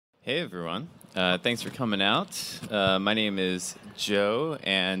Hey everyone. Thanks for coming out. My name is Joe,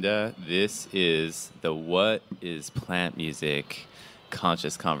 and this is the What is Plant Music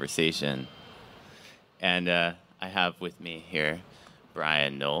Conscious Conversation. And I have with me here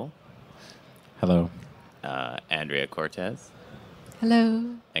Brian Knoll, Hello. Andrea Cortez,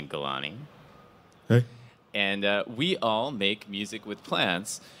 Hello. and Galani. Hey. And we all make music with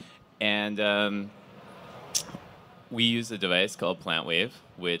plants. And we use a device called PlantWave,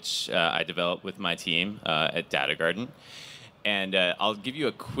 which I developed with my team at Data Garden. And I'll give you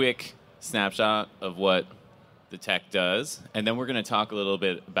a quick snapshot of what the tech does, and then we're going to talk a little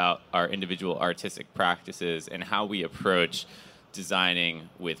bit about our individual artistic practices and how we approach designing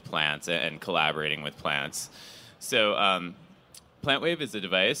with plants and collaborating with plants. So PlantWave is a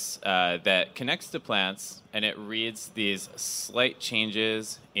device that connects to plants, and it reads these slight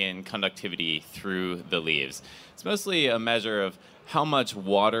changes in conductivity through the leaves. It's mostly a measure of how much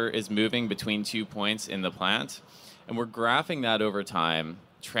water is moving between 2 points in the plant, and we're graphing that over time,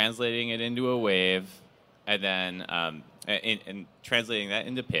 translating it into a wave, and then and translating that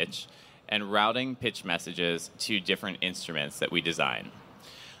into pitch, and routing pitch messages to different instruments that we design.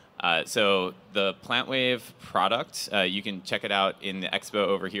 So the PlantWave product, you can check it out in the expo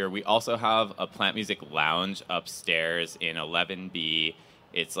over here. We also have a Plant Music Lounge upstairs in 11B.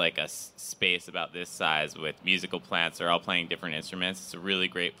 It's like a space about this size with musical plants. They're all playing different instruments. It's a really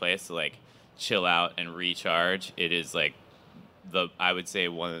great place to like chill out and recharge. It is like I would say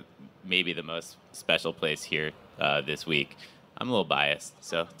maybe the most special place here this week. I'm a little biased,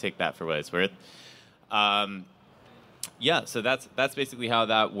 so take that for what it's worth. Yeah, so that's basically how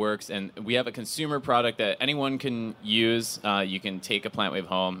that works, and we have a consumer product that anyone can use. You can take a PlantWave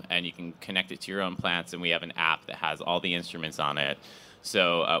home and you can connect it to your own plants, and we have an app that has all the instruments on it.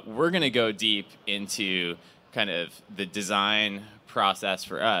 So we're going to go deep into kind of the design process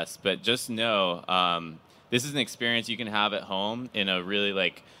for us, but just know this is an experience you can have at home in a really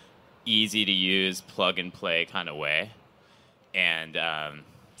like easy to use, plug and play kind of way. And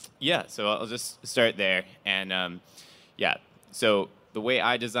yeah, so I'll just start there. And yeah, so the way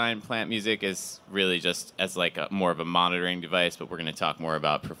I design plant music is really just as like more of a monitoring device, but we're going to talk more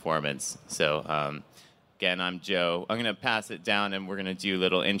about performance. So again, I'm Joe. I'm going to pass it down, and we're going to do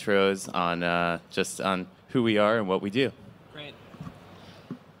little intros on just on who we are and what we do. Great.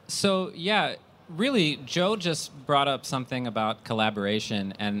 So, yeah, really, Joe just brought up something about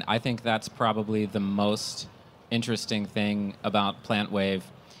collaboration, and I think that's probably the most interesting thing about PlantWave.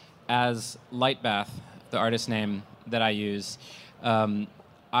 As Lightbath, the artist name that I use,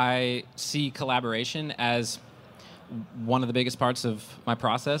 I see collaboration as one of the biggest parts of my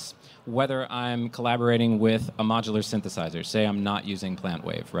process, whether I'm collaborating with a modular synthesizer. Say I'm not using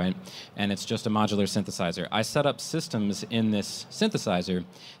PlantWave, right? And it's just a modular synthesizer. I set up systems in this synthesizer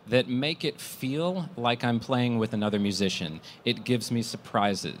that make it feel like I'm playing with another musician. It gives me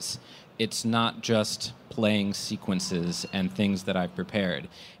surprises. It's not just playing sequences and things that I've prepared.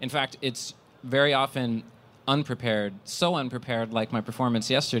 In fact, it's very often unprepared, so unprepared like my performance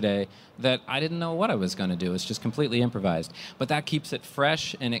yesterday that I didn't know what I was going to do. It's just completely improvised. But that keeps it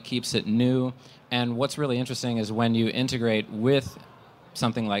fresh and it keeps it new. And what's really interesting is when you integrate with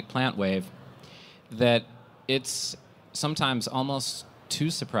something like PlantWave, that it's sometimes almost too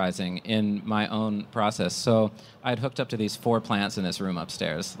surprising in my own process. So I had hooked up to these 4 plants in this room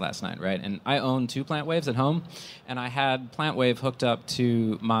upstairs last night, right? And I own 2 PlantWaves at home, and I had PlantWave hooked up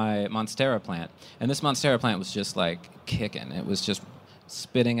to my Monstera plant. And this Monstera plant was just like kicking. It was just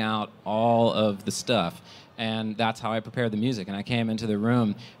spitting out all of the stuff. And that's how I prepared the music. And I came into the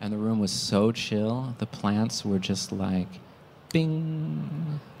room, and the room was so chill. The plants were just like,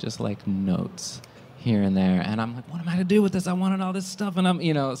 bing, just like notes here and there, and I'm like, what am I to do with this? I wanted all this stuff, and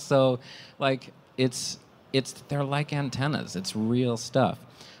I'm, so like they're like antennas. It's real stuff.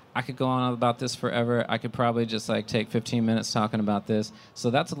 I could go on about this forever. I could probably just like take 15 minutes talking about this.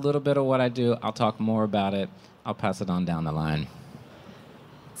 So that's a little bit of what I do. I'll talk more about it. I'll pass it on down the line.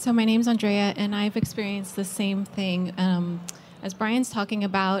 So my name's Andrea, and I've experienced the same thing. As Brian's talking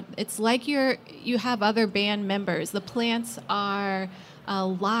about, it's like you have other band members. The plants are a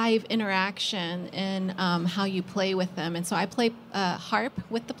live interaction in how you play with them. And so I play harp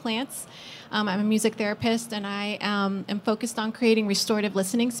with the plants. I'm a music therapist, and I am focused on creating restorative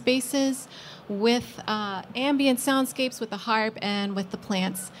listening spaces with ambient soundscapes with the harp and with the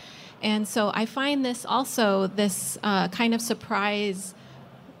plants. And so I find this kind of surprise.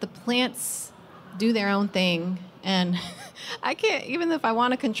 The plants do their own thing, and I can't, even if I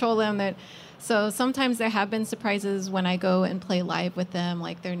want to control them, so sometimes there have been surprises when I go and play live with them,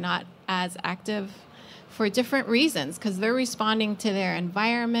 like they're not as active for different reasons because they're responding to their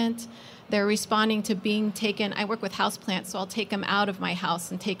environment. They're responding to being taken. I work with houseplants, so I'll take them out of my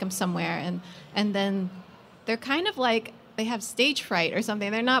house and take them somewhere. And then they're kind of like they have stage fright or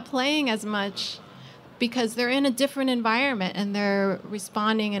something. They're not playing as much because they're in a different environment and they're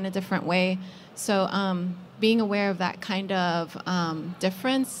responding in a different way. So being aware of that kind of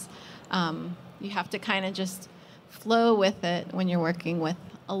difference, you have to kind of just flow with it when you're working with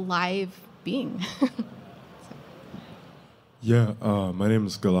a live being. Yeah, my name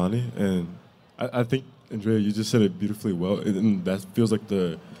is Galani, and I think, Andrea, you just said it beautifully well, and that feels like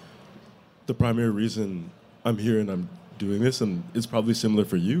the primary reason I'm here and I'm doing this, and it's probably similar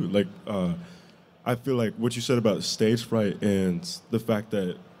for you. Like, I feel like what you said about stage fright and the fact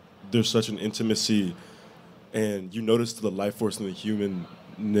that there's such an intimacy, and you notice the life force and the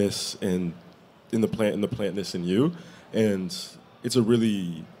humanness and in the plant and the plantness in you, and it's a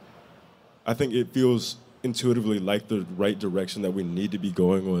really, I think it feels intuitively like the right direction that we need to be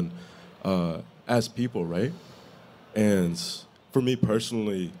going on as people, right? And for me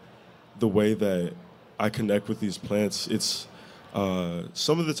personally, the way that I connect with these plants, it's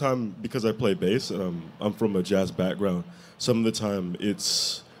some of the time because I play bass, I'm from a jazz background, some of the time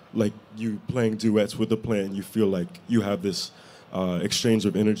it's like you playing duets with the plant and you feel like you have this exchange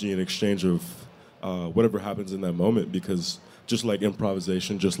of energy and exchange of whatever happens in that moment, because just like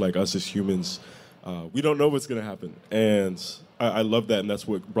improvisation, just like us as humans, we don't know what's going to happen. And I love that, and that's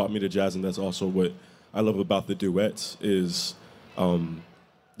what brought me to jazz, and that's also what I love about the duets is,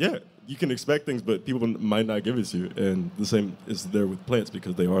 yeah, you can expect things, but people might not give it to you. And the same is there with plants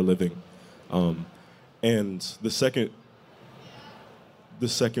because they are living. And the second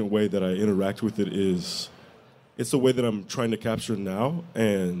way that I interact with it is, it's the way that I'm trying to capture now.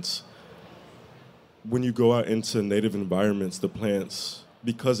 And when you go out into native environments, the plants,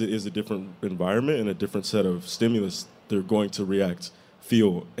 because it is a different environment and a different set of stimulus, they're going to react,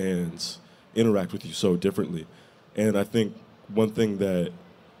 feel, and interact with you so differently. And I think one thing that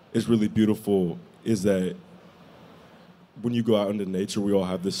is really beautiful is that when you go out into nature, we all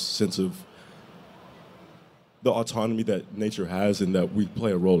have this sense of the autonomy that nature has and that we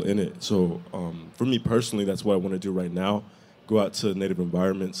play a role in it. So for me personally, that's what I want to do right now. Go out to native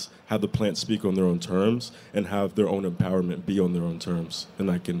environments, have the plants speak on their own terms, and have their own empowerment be on their own terms.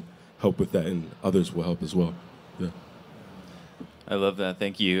 And I can help with that, and others will help as well. Yeah. I love that.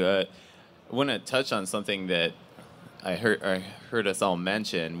 Thank you. I want to touch on something that I heard us all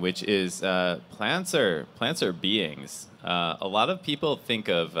mention, which is plants are beings. A lot of people think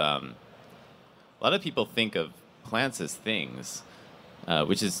of plants as things.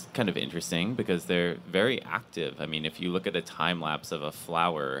 Which is kind of interesting because they're very active. I mean, if you look at a time lapse of a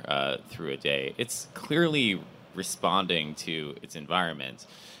flower through a day, it's clearly responding to its environment.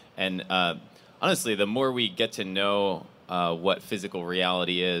 And honestly, the more we get to know what physical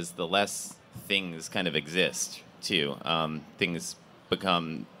reality is, the less things kind of exist, too. Things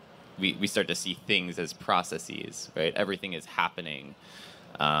become, we start to see things as processes, right? Everything is happening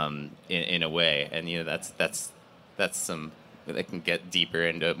in a way. And, you know, that's some... I can get deeper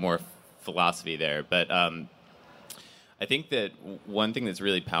into more philosophy there. But I think that one thing that's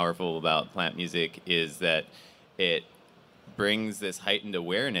really powerful about plant music is that it brings this heightened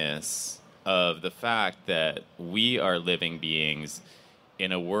awareness of the fact that we are living beings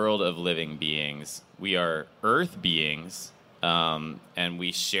in a world of living beings. We are earth beings, and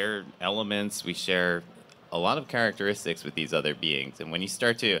we share elements, we share a lot of characteristics with these other beings. And when you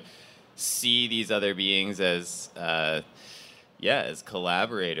start to see these other beings as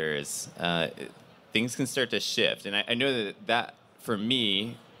collaborators, things can start to shift. And I know that for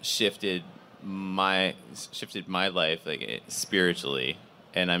me shifted my life like spiritually.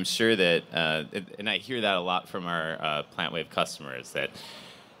 And I'm sure that, and I hear that a lot from our PlantWave customers, that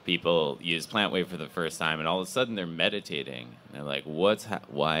people use PlantWave for the first time and all of a sudden they're meditating. And they're like,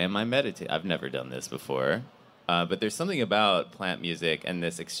 why am I meditating? I've never done this before. But there's something about plant music and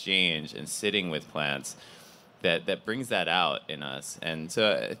this exchange and sitting with plants that brings that out in us. And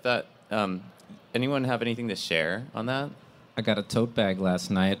so I thought, anyone have anything to share on that? I got a tote bag last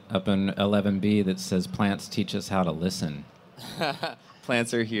night up in 11B that says, "Plants teach us how to listen."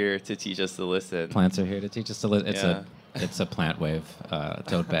 Plants are here to teach us to listen. Plants are here to teach us to listen. Yeah. It's a PlantWave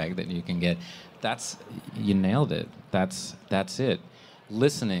tote bag that you can get. You nailed it. That's it.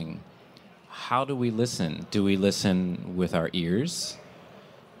 Listening. How do we listen? Do we listen with our ears?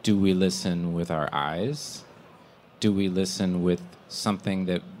 Do we listen with our eyes? Do we listen with something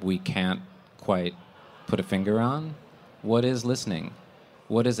that we can't quite put a finger on? What is listening?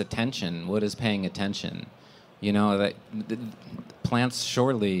 What is attention? What is paying attention? You know, that plants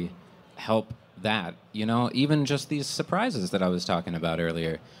surely help that, even just these surprises that I was talking about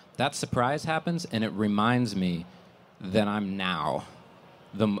earlier. That surprise happens, and it reminds me that I'm now.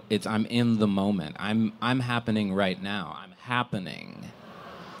 I'm in the moment. I'm happening right now. I'm happening.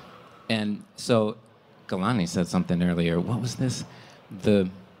 And so, Galani said something earlier. What was this? The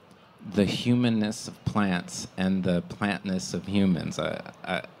humanness of plants and the plantness of humans.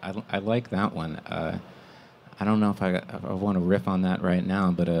 I like that one. I don't know if I want to riff on that right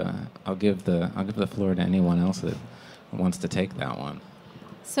now, but I'll give the floor to anyone else that wants to take that one.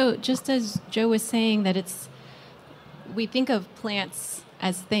 So just as Joe was saying that we think of plants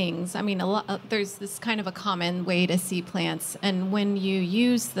as things. I mean, there's this kind of a common way to see plants, and when you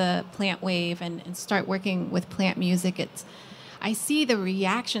use the plant wave and start working with plant music, I see the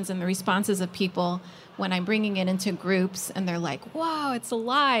reactions and the responses of people when I'm bringing it into groups, and they're like, "Wow, it's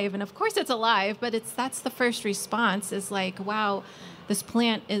alive!" And of course, it's alive, but that's the first response is like, "Wow, this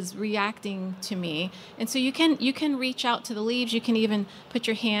plant is reacting to me." And so you can reach out to the leaves. You can even put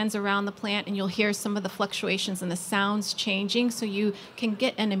your hands around the plant, and you'll hear some of the fluctuations and the sounds changing, so you can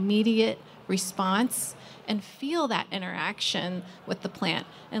get an immediate response and feel that interaction with the plant.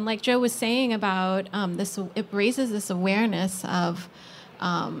 And like Joe was saying about this, it raises this awareness of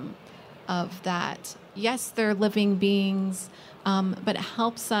that. Yes, they're living beings, but it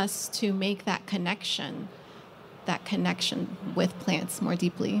helps us to make that connection with plants more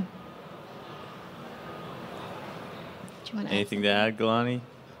deeply. Do you want to Anything to add, Galani?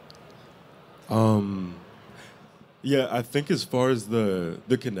 Yeah, I think as far as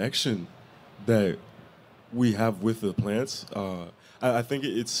the connection that we have with the plants, I think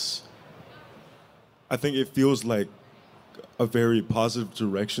it feels like a very positive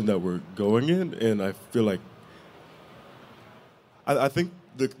direction that we're going in, and I feel like I think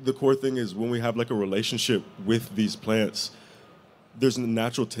the core thing is when we have like a relationship with these plants, there's a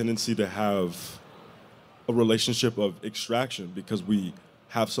natural tendency to have a relationship of extraction because we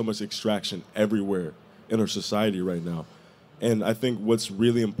have so much extraction everywhere in our society right now. And I think what's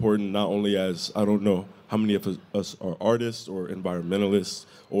really important, not only as, I don't know how many of us are artists or environmentalists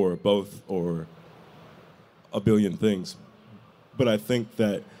or both or a billion things, but I think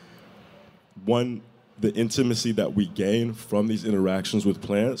that one, the intimacy that we gain from these interactions with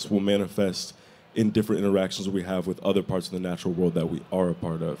plants will manifest in different interactions we have with other parts of the natural world that we are a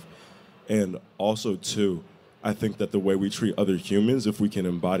part of. And also, too, I think that the way we treat other humans, if we can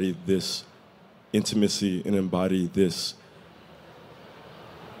embody this intimacy and embody this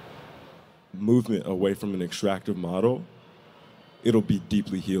movement away from an extractive model, it'll be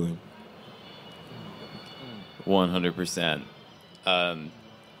deeply healing. 100%.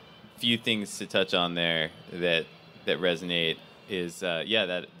 Few things to touch on there that resonate is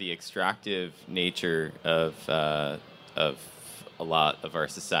that the extractive nature of a lot of our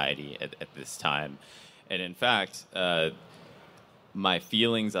society at this time, and in fact, my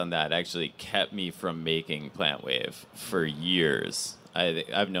feelings on that actually kept me from making Plant Wave for years.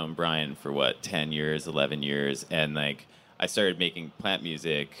 I've known Brian for 10 years, 11 years, and like I started making plant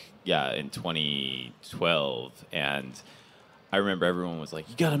music, in 2012, and I remember everyone was like,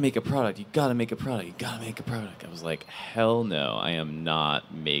 "You gotta make a product, you gotta make a product, you gotta make a product." I was like, "Hell no, I am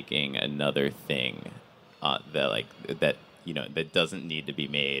not making another thing that doesn't need to be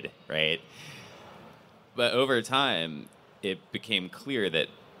made," right? But over time, it became clear that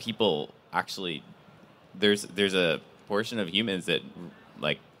people actually there's a portion of humans that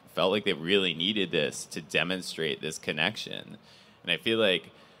like felt like they really needed this to demonstrate this connection. And I feel like,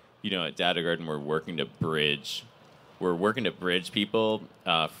 at Data Garden, we're working to bridge people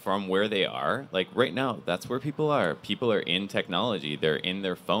from where they are. Like right now, that's where people are. People are in technology. They're in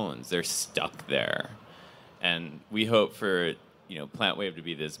their phones. They're stuck there. And we hope for, Plant Wave to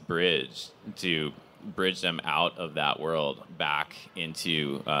be this bridge to bridge them out of that world back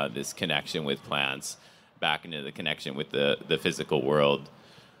into this connection with plants, back into the connection with the physical world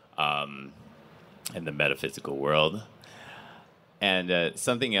and the metaphysical world. And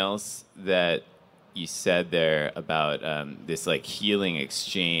something else that you said there about this like healing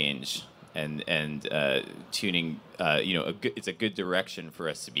exchange and tuning, it's a good direction for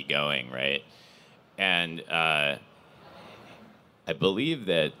us to be going, right? And I believe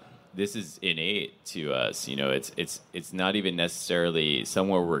that this is innate to us. It's not even necessarily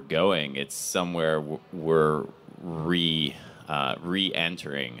somewhere we're going. It's somewhere we're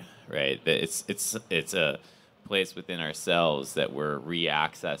re-entering, right? It's a place within ourselves that we're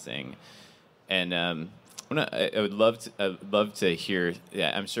re-accessing. And I would love to hear.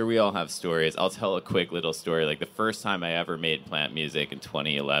 Yeah, I'm sure we all have stories. I'll tell a quick little story. Like the first time I ever made plant music in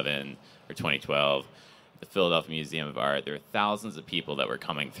 2011 or 2012, the Philadelphia Museum of Art, there were thousands of people that were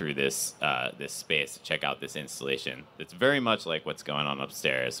coming through this this space to check out this installation. It's very much like what's going on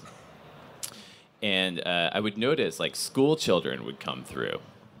upstairs. And I would notice like school children would come through,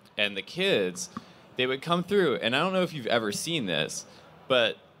 and the kids, they would come through, and I don't know if you've ever seen this,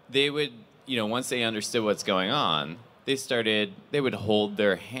 but they would, once they understood what's going on, they would hold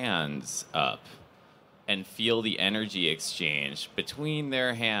their hands up and feel the energy exchange between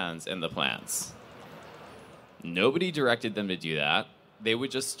their hands and the plants. Nobody directed them to do that. They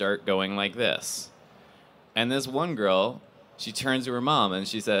would just start going like this. And this one girl, she turns to her mom and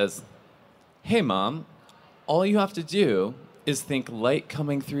she says, "Hey, Mom, all you have to do is think light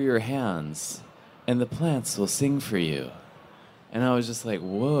coming through your hands, and the plants will sing for you." And I was just like,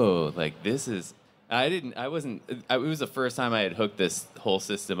 whoa, like this is, it was the first time I had hooked this whole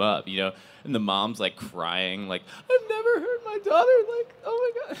system up, and the mom's like crying, like, "I've never heard my daughter, like, oh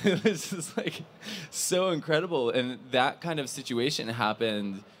my God." It was just like so incredible. And that kind of situation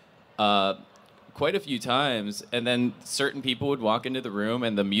happened quite a few times, and then certain people would walk into the room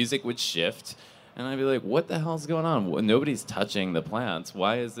and the music would shift, and I'd be like, what the hell's going on? Nobody's touching the plants.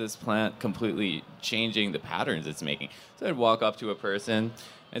 Why is this plant completely changing the patterns it's making? So I'd walk up to a person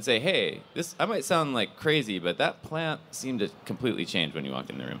and say, "Hey, I might sound like crazy, but that plant seemed to completely change when you walked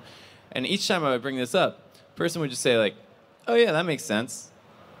in the room." And each time I would bring this up, the person would just say like, "Oh yeah, that makes sense."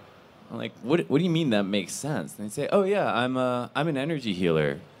 I'm like, what do you mean that makes sense? And they'd say, "Oh yeah, I'm an energy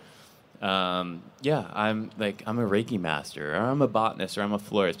healer. I'm a Reiki master, or I'm a botanist, or I'm a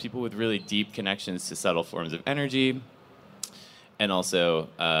florist." People with really deep connections to subtle forms of energy, and also,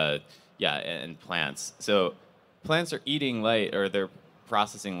 and plants. So plants are eating light, or they're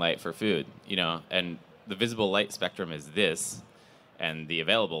processing light for food, and the visible light spectrum is this, and the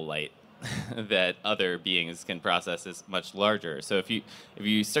available light that other beings can process is much larger. So if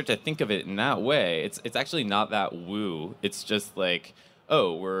you start to think of it in that way, it's actually not that woo. It's just like,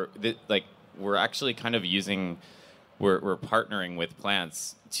 oh, we're actually kind of we're partnering with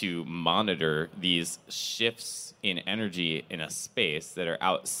plants to monitor these shifts in energy in a space that are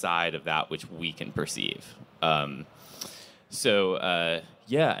outside of that which we can perceive. I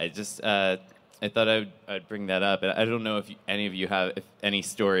thought I'd bring that up. And I don't know if any of you have any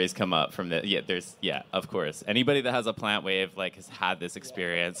stories come up from that. Yeah, of course. Anybody that has a plant wave has had this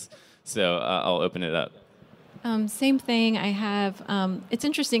experience. So I'll open it up. Same thing. I have. It's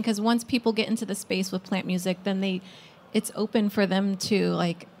interesting because once people get into the space with plant music, then it's open for them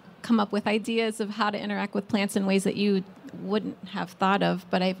to come up with ideas of how to interact with plants in ways that you wouldn't have thought of.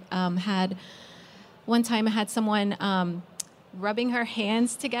 But I've had one time I had someone rubbing her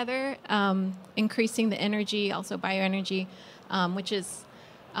hands together, increasing the energy, also bioenergy, which is.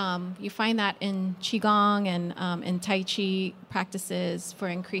 You find that in Qigong and in Tai Chi practices for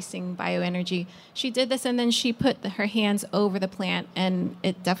increasing bioenergy. She did this, and then she put her hands over the plant, and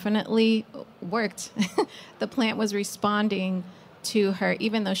it definitely worked. The plant was responding to her,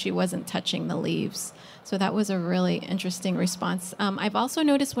 even though she wasn't touching the leaves. So that was a really interesting response. I've also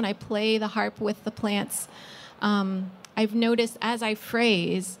noticed when I play the harp with the plants, I've noticed as I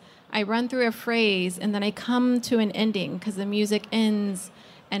phrase, I run through a phrase, and then I come to an ending because the music ends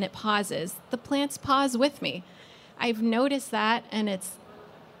and it pauses. The plants pause with me. I've noticed that, and it's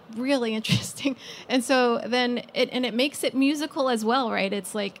really interesting. And so then it makes it musical as well, right?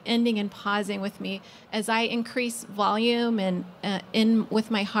 It's like ending and pausing with me. As I increase volume and in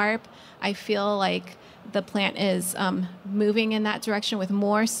with my harp, I feel like the plant is moving in that direction with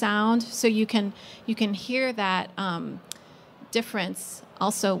more sound. So you can hear that difference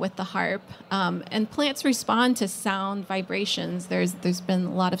also with the harp. And plants respond to sound vibrations. There's been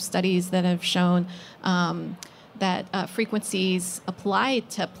a lot of studies that have shown that frequencies applied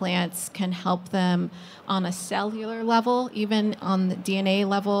to plants can help them on a cellular level, even on the DNA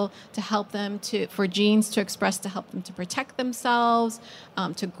level, to help them for genes to express, to help them to protect themselves,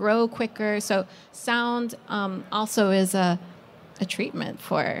 to grow quicker. So sound also is a treatment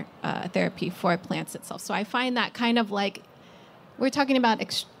for therapy for plants itself. So I find that kind of we're talking about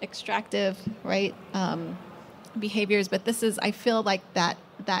extractive, right, behaviors, but I feel like that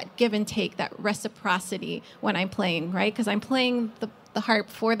give and take, that reciprocity when I'm playing, right? Because I'm playing the harp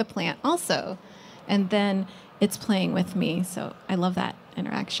for the plant also, and then it's playing with me. So I love that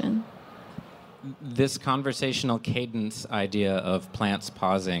interaction. This conversational cadence idea of plants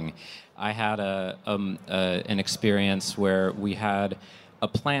pausing, I had an experience where we had a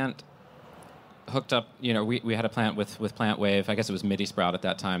plant hooked up, we had a plant with PlantWave. I guess it was MIDI Sprout at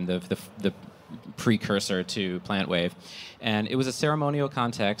that time, the precursor to PlantWave. And it was a ceremonial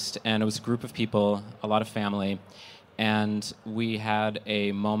context, and it was a group of people, a lot of family. and we had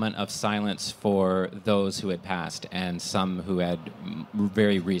a moment of silence for those who had passed and some who had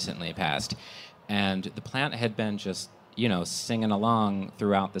very recently passed. And the plant had been just, singing along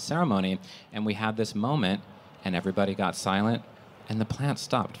throughout the ceremony, and we had this moment, and everybody got silent, and the plant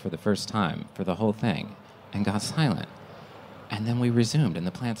stopped for the first time for the whole thing and got silent. And then we resumed, and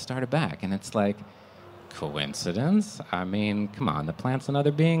the plant started back, and it's like, coincidence? I mean, come on, the plant's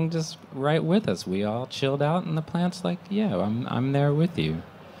another being just right with us. We all chilled out, and the plant's like, yeah, I'm there with you.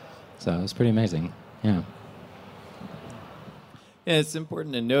 So it was pretty amazing. Yeah. Yeah, it's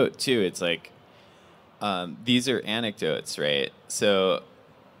important to note too. It's like these are anecdotes, right? So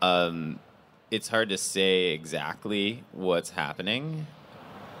it's hard to say exactly what's happening.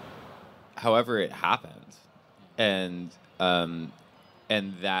 However, it happened, and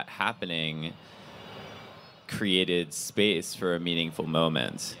that happening created space for a meaningful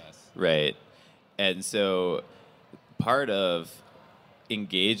moment, right? And so part of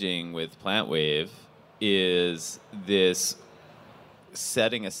engaging with Plant Wave is this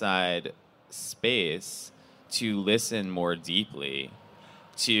setting aside space to listen more deeply,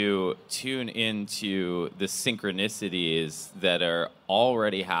 to tune into the synchronicities that are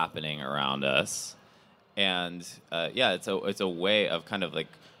already happening around us. And it's a way of kind of like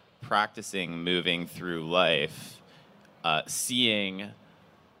practicing moving through life, seeing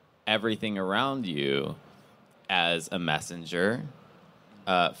everything around you as a messenger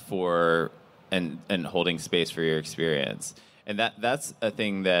for and holding space for your experience. And that's a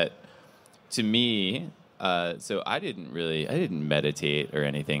thing that, to me, so I didn't meditate or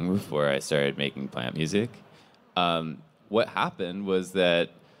anything before I started making plant music. What happened was that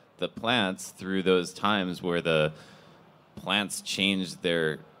the plants, through those times where the plants changed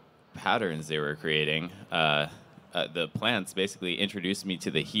their patterns they were creating, the plants basically introduced me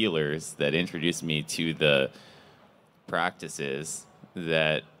to the healers that introduced me to the practices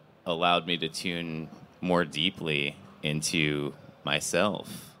that allowed me to tune more deeply into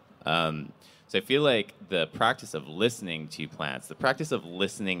myself. So I feel like the practice of listening to plants, the practice of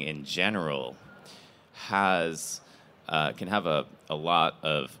listening in general, can have a lot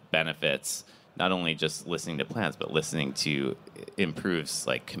of benefits. Not only just listening to plants, but listening to improves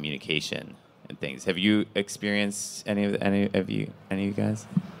like communication and things. Have you experienced any of you guys?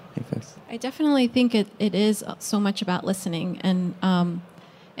 Hey, folks. I definitely think it is so much about listening. And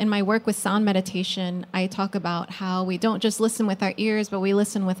in my work with sound meditation, I talk about how we don't just listen with our ears, but we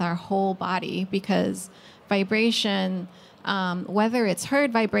listen with our whole body, because vibration, whether it's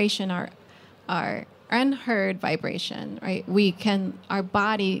heard vibration or unheard vibration, right? Our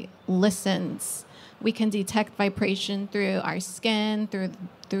body listens. We can detect vibration through our skin, through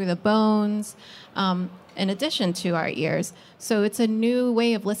the bones, in addition to our ears. So it's a new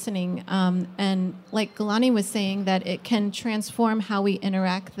way of listening. And like Galani was saying, that it can transform how we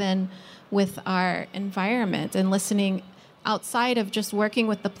interact then with our environment, and listening outside of just working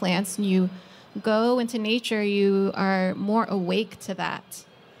with the plants. And you go into nature, you are more awake to that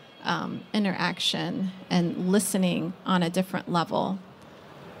interaction and listening on a different level.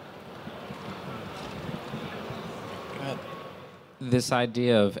 This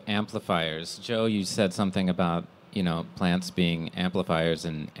idea of amplifiers. Joe, you said something about, plants being amplifiers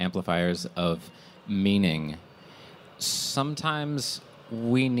and amplifiers of meaning. Sometimes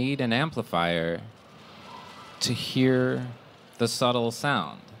we need an amplifier to hear the subtle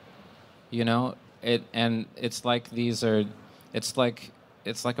sound.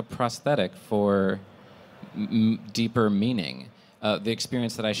 It's like a prosthetic for deeper meaning. The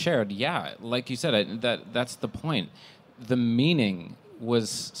experience that I shared, like you said, that's the point. The meaning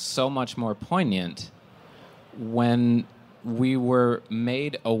was so much more poignant when we were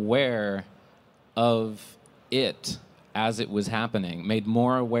made aware of it as it was happening, made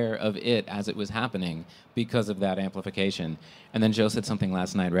more aware of it as it was happening because of that amplification. And then Joe said something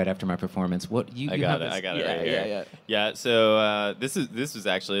last night right after my performance. I got it right here. Yeah. So this was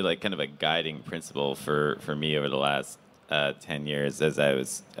actually like kind of a guiding principle for me over the last 10 years as I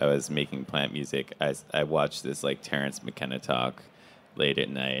was making plant music. I watched this like Terrence McKenna talk late at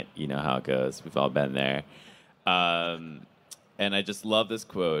night. You know how it goes. We've all been there. And I just love this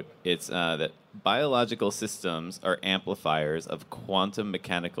quote. It's that biological systems are amplifiers of quantum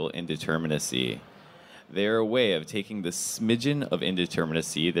mechanical indeterminacy. They are a way of taking the smidgen of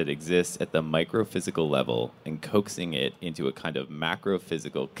indeterminacy that exists at the microphysical level and coaxing it into a kind of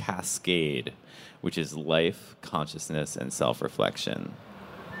macrophysical cascade, which is life, consciousness, and self-reflection.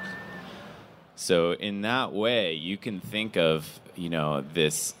 So in that way, you can think of,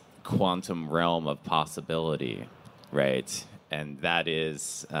 this quantum realm of possibility, right? and that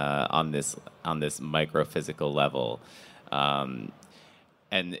is on this microphysical level. And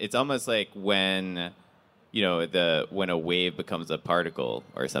it's almost like when when a wave becomes a particle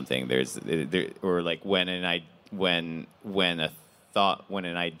or something. Or like when an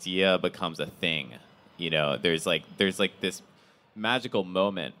idea becomes a thing. There's like this magical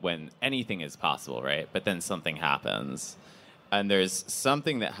moment when anything is possible, right? But then something happens, and there's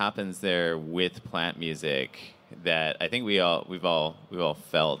something that happens there with plant music that I think we've all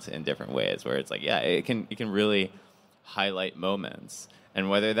felt in different ways, where it's like, yeah, it can really highlight moments. And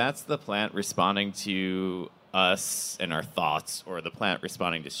whether that's the plant responding to us and our thoughts, or the plant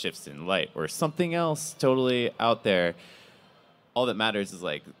responding to shifts in light, or something else totally out there, all that matters is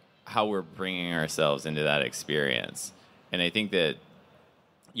like how we're bringing ourselves into that experience. And I think that,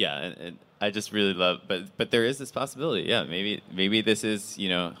 yeah, and I just really love, but there is this possibility. Yeah, maybe this is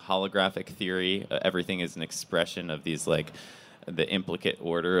holographic theory. Everything is an expression of these like the implicate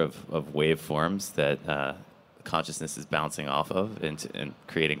order of waveforms that consciousness is bouncing off of and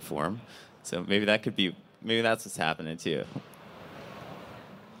creating form. So maybe that's what's happening too.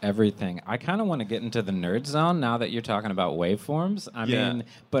 Everything. I kind of want to get into the nerd zone now that you're talking about waveforms. I mean,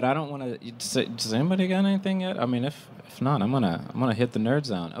 but I don't want to. Does anybody got anything yet? I mean, if not, I'm gonna hit the nerd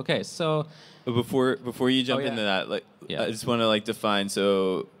zone. Okay, so before you jump into that, I just want to define.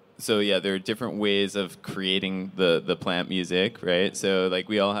 So yeah, there are different ways of creating the plant music, right? So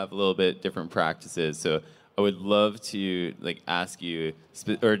we all have a little bit different practices. So I would love to ask you,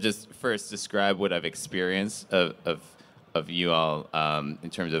 or just first describe what I've experienced of you all in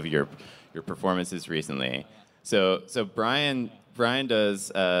terms of your performances recently. So Brian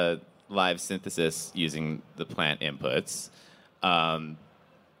does live synthesis using the plant inputs,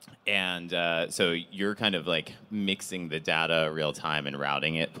 and so you're kind of mixing the data real time and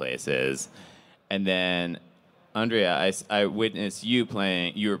routing it places, and then Andrea, I witnessed you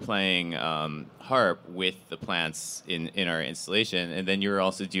were playing harp with the plants in our installation, and then you were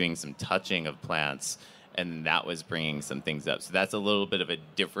also doing some touching of plants, and that was bringing some things up. So that's a little bit of a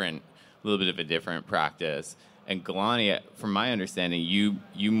different practice. And Galani, from my understanding,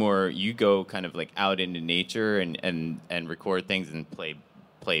 you go kind of out into nature and record things and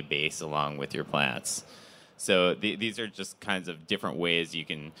play bass along with your plants. So these are just kinds of different ways you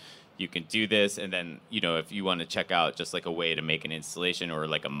can do this. And then if you want to check out just a way to make an installation or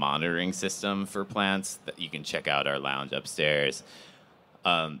a monitoring system for plants, that you can check out our lounge upstairs.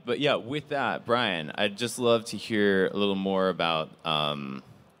 But yeah, with that, Brian, I'd just love to hear a little more about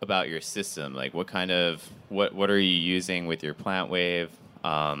your system. What are you using with your plant wave?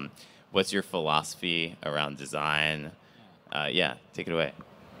 What's your philosophy around design? Yeah, take it away.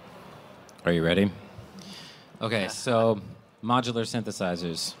 Are you ready? Okay, so modular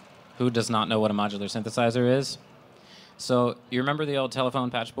synthesizers. Who does not know what a modular synthesizer is? So you remember the old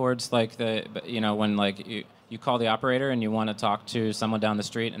telephone patch boards, when you call the operator and you want to talk to someone down the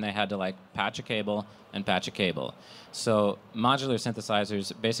street and they had to patch a cable and patch a cable. So modular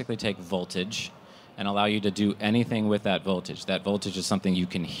synthesizers basically take voltage and allow you to do anything with that voltage. That voltage is something you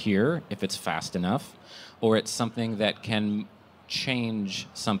can hear if it's fast enough, or it's something that can change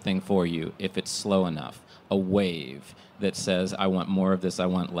something for you if it's slow enough. A wave that says, I want more of this, I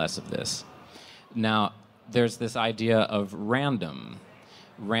want less of this. Now, there's this idea of random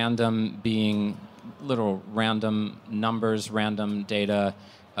being little random numbers, random data.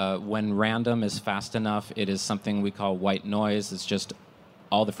 When random is fast enough, it is something we call white noise. It's just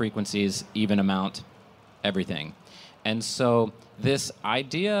all the frequencies, even amount, everything. And so this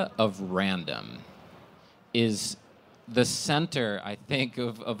idea of random is the center, I think,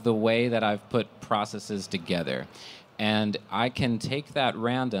 of the way that I've put processes together. And I can take that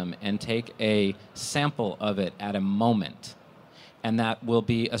random and take a sample of it at a moment, and that will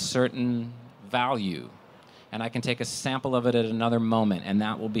be a certain value. And I can take a sample of it at another moment, and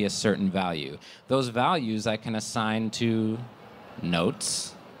that will be a certain value. Those values I can assign to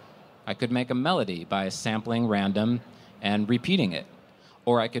notes. I could make a melody by sampling random and repeating it.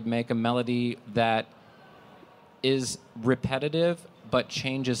 Or I could make a melody that is repetitive but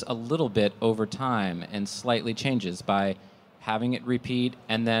changes a little bit over time and slightly changes by having it repeat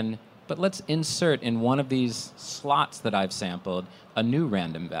and then, but let's insert in one of these slots that I've sampled a new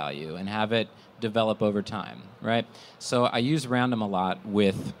random value and have it develop over time, right? So I use random a lot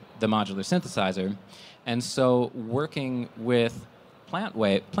with the modular synthesizer, and so working with Plant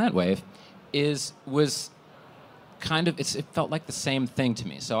Wave was kind of, it felt like the same thing to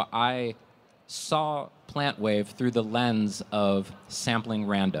me. So I saw Plant Wave through the lens of sampling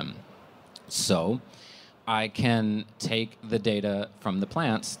random. So I can take the data from the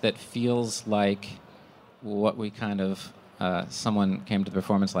plants that feels like what we kind of someone came to the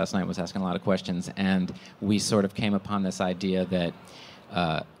performance last night and was asking a lot of questions, and we sort of came upon this idea that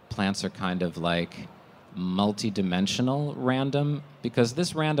plants are kind of like multi-dimensional random, because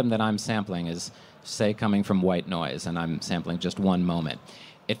this random that I'm sampling is, say, coming from white noise, and I'm sampling just one moment.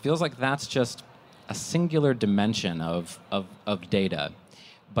 It feels like that's just a singular dimension of data.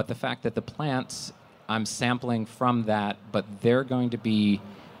 But the fact that the plants, I'm sampling from that, but they're going to be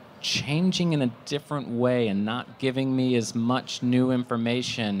changing in a different way and not giving me as much new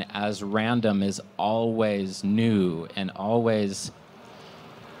information as random is always new and always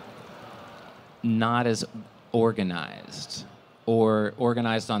not as organized, or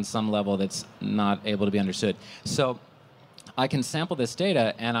organized on some level that's not able to be understood. So I can sample this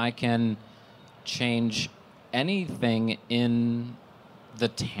data and I can change anything in the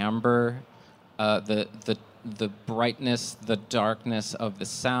timbre, the brightness, the darkness of the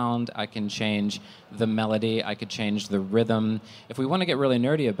sound. I can change the melody. I could change the rhythm. If we want to get really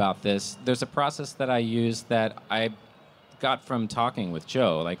nerdy about this, there's a process that I use that I got from talking with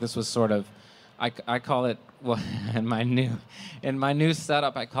Joe. Like, this was sort of, I call it, well, in my new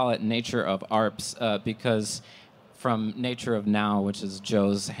setup, I call it Nature of ARPs, because from Nature of Now, which is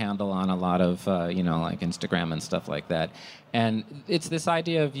Joe's handle on a lot of, like Instagram and stuff like that. And it's this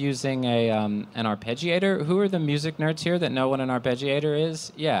idea of using an arpeggiator. Who are the music nerds here that know what an arpeggiator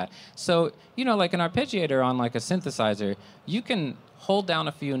is? Yeah. So, like an arpeggiator on like a synthesizer, you can hold down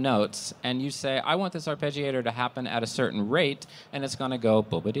a few notes and you say, I want this arpeggiator to happen at a certain rate, and it's going to go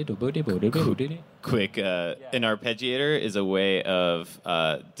quick. An arpeggiator is a way of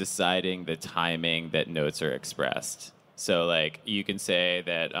deciding the timing that notes are expressed. So, like, you can say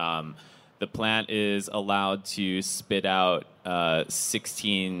that the plant is allowed to spit out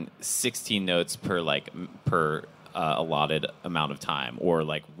 16 notes per allotted amount of time, or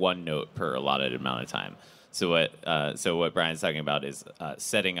like one note per allotted amount of time. So what Brian's talking about is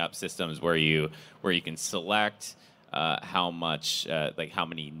setting up systems where you can select how much how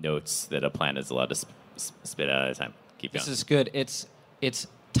many notes that a plant is allowed to spit out at a time. Keep going. This is good. It's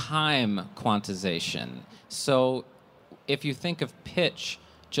time quantization. So if you think of pitch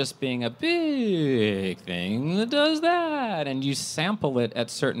just being a big thing that does that, and you sample it at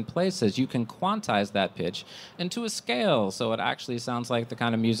certain places, you can quantize that pitch into a scale so it actually sounds like the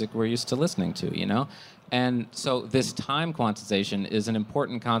kind of music we're used to listening to, And so this time quantization is an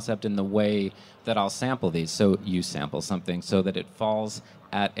important concept in the way that I'll sample these. So you sample something so that it falls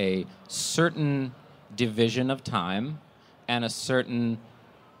at a certain division of time and a certain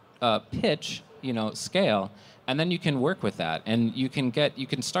pitch, scale. And then you can work with that, and you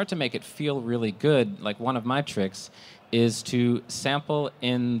can start to make it feel really good. Like, one of my tricks is to sample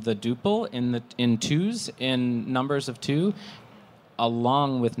in the duple, in twos, in numbers of 2,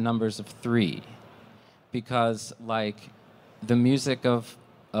 along with numbers of 3, because like the music of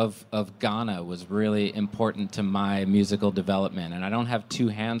Ghana was really important to my musical development, and I don't have 2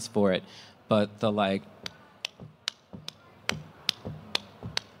 hands for it, but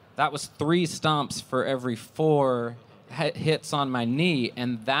that was 3 stomps for every 4 hits on my knee,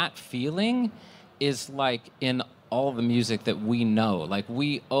 and that feeling is like in all the music that we know. Like,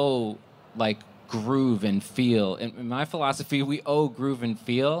 we owe like groove and feel. In my philosophy, we owe groove and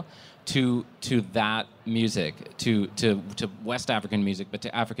feel to that music, to West African music, but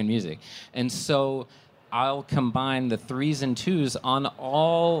to African music. And so I'll combine the 3s and 2s on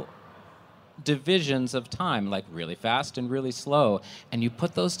all divisions of time, like really fast and really slow, and you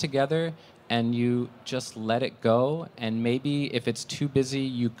put those together and you just let it go, and maybe if it's too busy,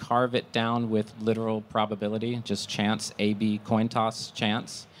 you carve it down with literal probability, just chance, A-B coin toss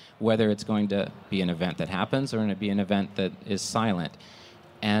chance, whether it's going to be an event that happens or going to be an event that is silent.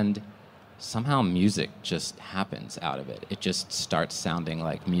 And somehow music just happens out of it. It just starts sounding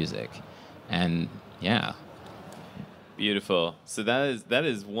like music. And yeah. Beautiful. So that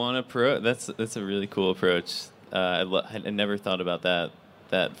is one approach. That's a really cool approach. I never thought about that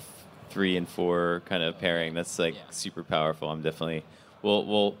 3 and 4 kind of pairing. That's super powerful. I'm definitely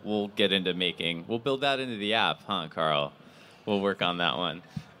we'll get into making. We'll build that into the app, huh, Carl? We'll work on that one.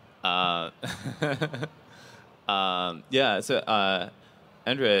 So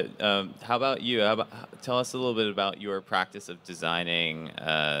Andrea, how about you? Tell us a little bit about your practice of designing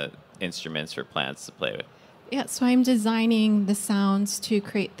instruments for plants to play with. Yeah, so I'm designing the sounds to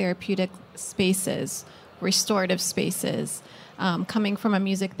create therapeutic spaces, restorative spaces. Coming from a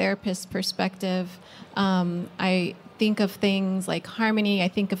music therapist perspective, I think of things like harmony, I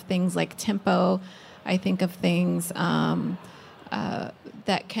think of things like tempo, I think of things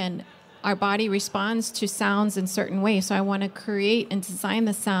our body responds to sounds in certain ways. So I want to create and design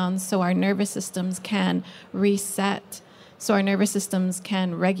the sounds so our nervous systems can reset. so our nervous systems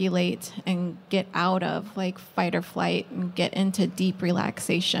can regulate and get out of like fight or flight and get into deep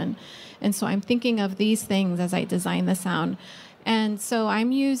relaxation. And so I'm thinking of these things as I design the sound. And so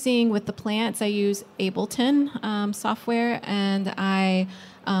I'm using, with the plants, I use Ableton software, and I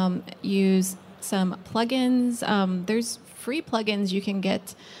use some plugins. There's free plugins you can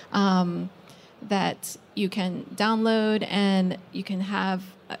get that you can download, and you can have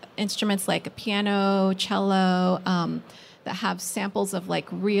instruments like a piano, cello, that have samples of like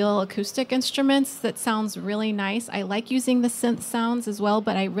real acoustic instruments that sounds really nice. I like using the synth sounds as well,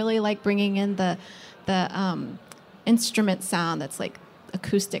 but I really like bringing in the instrument sound that's like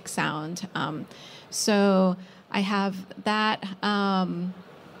acoustic sound. So I have that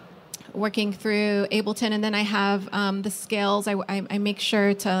working through Ableton, and then I have the scales. I make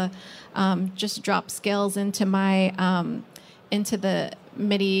sure to just drop scales into my into the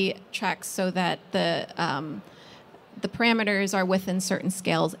MIDI tracks so that the parameters are within certain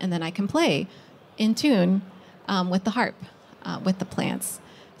scales, and then I can play in tune with the harp, with the plants.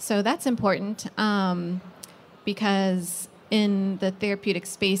 So that's important because in the therapeutic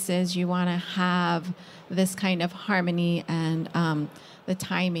spaces, you want to have this kind of harmony and the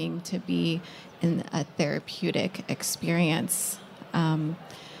timing to be in a therapeutic experience.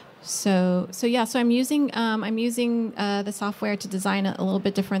 So I'm using the software to design it a little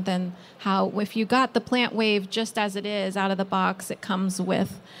bit different than how, if you got the Plant Wave just as it is out of the box, it comes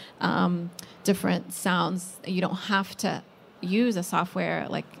with different sounds. You don't have to use a software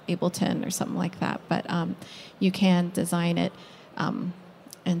like Ableton or something like that, but you can design it and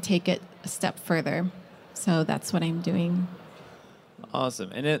take it a step further. So that's what I'm doing.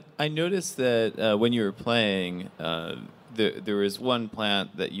 Awesome. And I noticed that when you were playing, there was one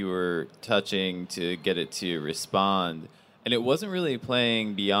plant that you were touching to get it to respond, and it wasn't really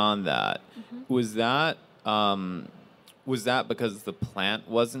playing beyond that. Mm-hmm. Was that because the plant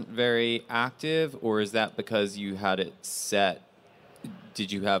wasn't very active, or is that because you had it set?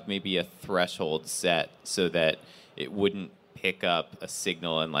 Did you have maybe a threshold set so that it wouldn't pick up a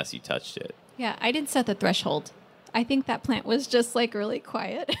signal unless you touched it? Yeah, I didn't set the threshold. I think that plant was just like really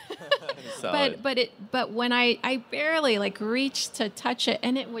quiet. but when I barely like reached to touch it,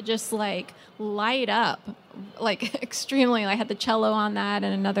 and it would just like light up like extremely. I had the cello on that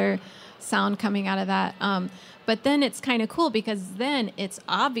and another sound coming out of that. But then it's kind of cool because then it's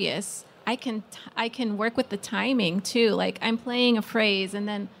obvious. I can work with the timing too. Like I'm playing a phrase and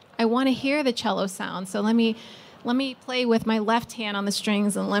then I want to hear the cello sound. So let me play with my left hand on the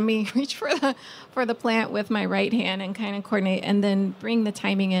strings, and let me reach for the plant with my right hand and kind of coordinate, and then bring the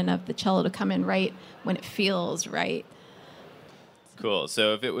timing in of the cello to come in right when it feels right. Cool.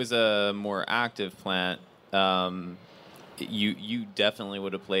 So if it was a more active plant, you definitely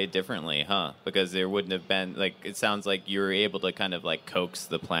would have played differently, huh? Because there wouldn't have been, like, it sounds like you were able to kind of like coax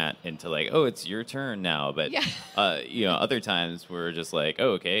the plant into like, oh, it's your turn now. But yeah. Other times we're just like,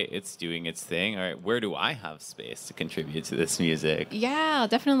 oh, okay, it's doing its thing. All right, where do I have space to contribute to this music? Yeah,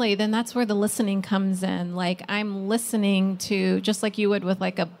 definitely. Then that's where the listening comes in. Like I'm listening to, just like you would with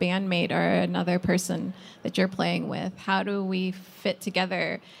like a bandmate or another person that you're playing with. How do we fit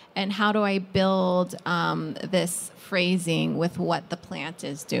together? And how do I build this phrasing with what the plant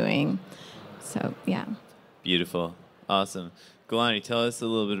is doing? So, yeah. Beautiful. Awesome. Galani, tell us a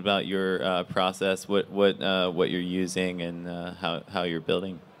little bit about your process, what you're using, and how you're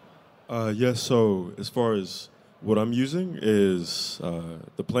building. Yes, so as far as what I'm using is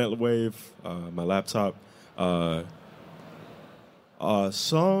the Plant Wave, my laptop,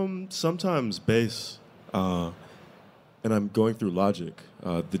 sometimes bass, and I'm going through Logic,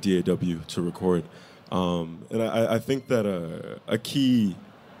 the DAW, to record. And I think that a key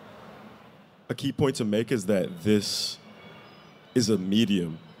point to make is that this is a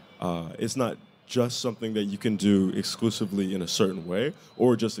medium. It's not just something that you can do exclusively in a certain way,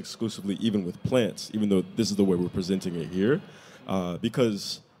 or just exclusively even with plants, even though this is the way we're presenting it here.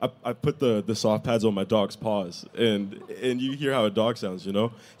 Because I put the soft pads on my dog's paws, and you hear how a dog sounds, you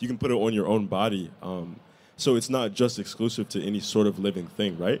know? You can put it on your own body. So it's not just exclusive to any sort of living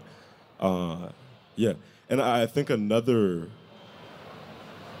thing, right? Yeah. And I think another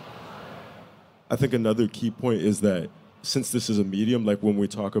key point is that since this is a medium, like when we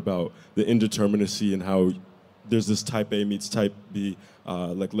talk about the indeterminacy and how there's this type A meets type B,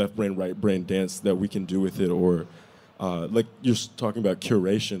 like left brain, right brain dance that we can do with it, or like you're talking about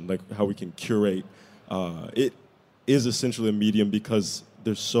curation, like how we can curate. It is essentially a medium because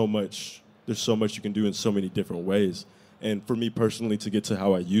there's so much you can do in so many different ways. And for me personally, to get to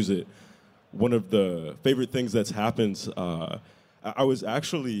how I use it, one of the favorite things that's happened, I was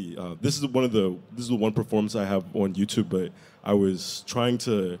actually this is the one performance I have on YouTube, but I was trying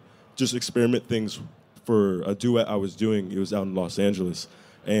to just experiment things for a duet I was doing. It was out in Los Angeles,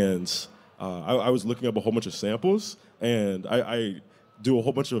 and I was looking up a whole bunch of samples, and I do a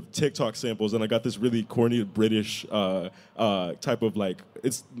whole bunch of TikTok samples, and I got this really corny British type of like,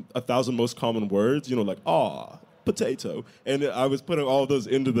 it's 1,000 most common words, like "aw," potato, and I was putting all those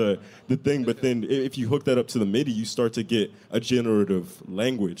into the thing. But then if you hook that up to the MIDI, you start to get a generative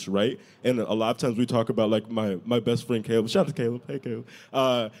language, right? And a lot of times we talk about, like, my best friend Caleb. Shout out to Caleb. Hey, Caleb.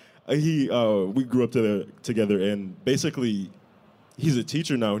 We grew up together, and basically he's a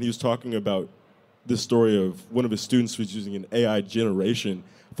teacher now, and he was talking about the story of one of his students was using an AI generation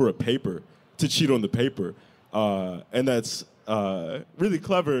for a paper to cheat on the paper, and that's really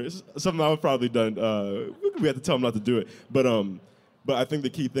clever. It's something I've probably done. We had to tell him not to do it, but I think the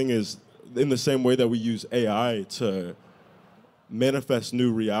key thing is, in the same way that we use AI to manifest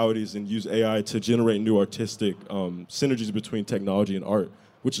new realities and use AI to generate new artistic synergies between technology and art,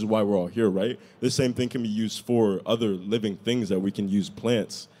 which is why we're all here, right? The same thing can be used for other living things, that we can use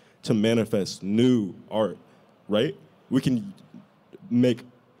plants to manifest new art, right? We can make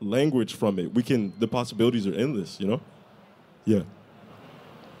language from it. The possibilities are endless, Yeah.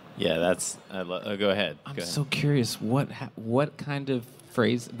 Yeah, go ahead. I'm Go ahead. so curious. What kind of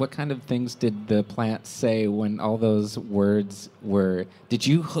things did the plant say when all those words were? Did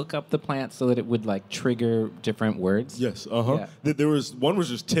you hook up the plant so that it would like trigger different words? Yes. Yeah. There was one was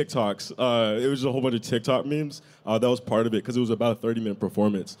just TikToks. It was a whole bunch of TikTok memes. That was part of it because it was about a 30-minute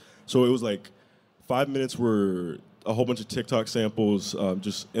performance. So it was like 5 minutes were a whole bunch of TikTok samples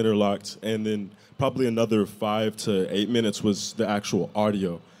just interlocked, and then probably another 5 to 8 minutes was the actual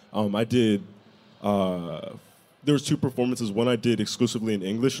audio. I did. There was 2 performances. One I did exclusively in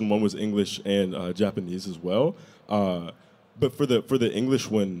English, and one was English and Japanese as well. But for the English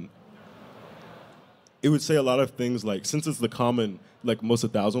one, it would say a lot of things, like, since it's the common, like, most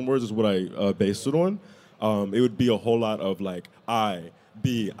 1,000 words is what I based it on. It would be a whole lot of like I,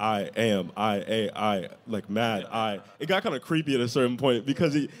 be, I am, I, like mad, I. It got kind of creepy at a certain point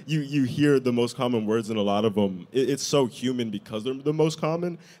because you hear the most common words, and a lot of them, it's so human because they're the most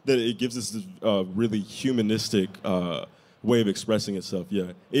common that it gives us this really humanistic way of expressing itself.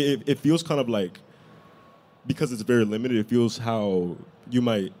 Yeah, it feels kind of like, because it's very limited, it feels how you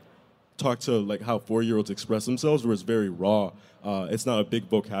might talk to like how 4-year-olds express themselves, where it's very raw. It's not a big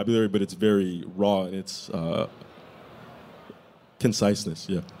vocabulary, but it's very raw in its conciseness.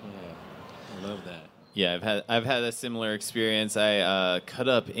 Yeah. I love that. Yeah, I've had a similar experience. I cut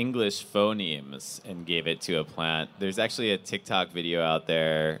up English phonemes and gave it to a plant. There's actually a TikTok video out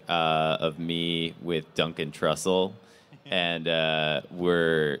there of me with Duncan Trussell, and he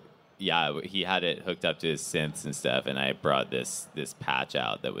had it hooked up to his synths and stuff, and I brought this patch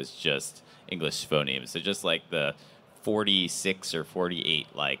out that was just English phonemes. So just like the 46 or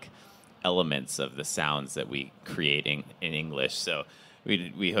 48 like elements of the sounds that we create in English. So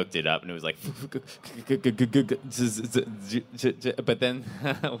we hooked it up, and it was like, but then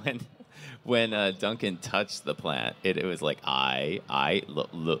when Duncan touched the plant, it was like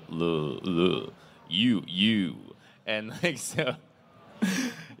you, and like so.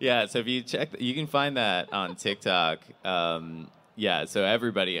 Yeah, so if you check, you can find that on TikTok. Yeah, so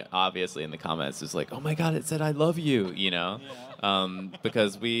everybody obviously in the comments is like, "Oh my God, it said I love you,"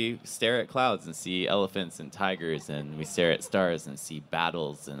 because we stare at clouds and see elephants and tigers, and we stare at stars and see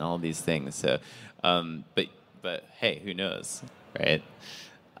battles and all these things. So, but hey, who knows, right?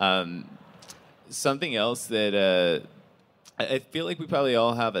 Something else that I feel like we probably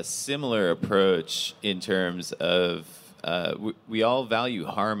all have a similar approach in terms of. We all value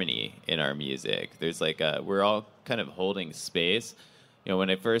harmony in our music. There's like we're all kind of holding space. When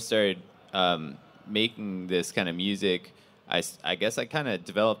I first started making this kind of music, I guess I kind of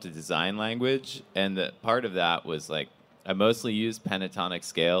developed a design language, and the part of that was like I mostly use pentatonic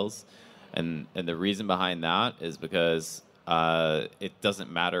scales, and the reason behind that is because it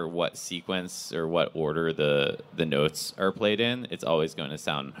doesn't matter what sequence or what order the notes are played in, it's always going to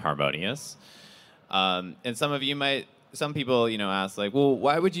sound harmonious. And some people, ask like, well,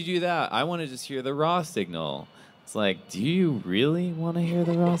 why would you do that? I want to just hear the raw signal. It's like, do you really want to hear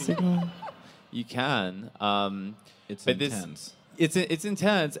the raw signal? You can. It's but intense. It's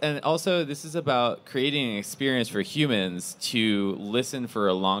intense, and also this is about creating an experience for humans to listen for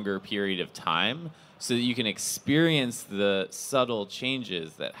a longer period of time, so that you can experience the subtle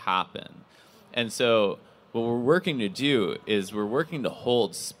changes that happen. And so what we're working to do is we're working to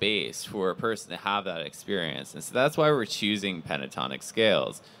hold space for a person to have that experience. And so that's why we're choosing pentatonic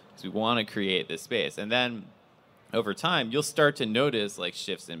scales, because we want to create this space. And then over time, you'll start to notice like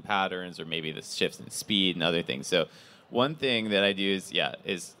shifts in patterns or maybe the shifts in speed and other things. So one thing that I do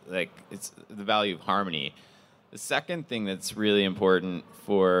is like it's the value of harmony. The second thing that's really important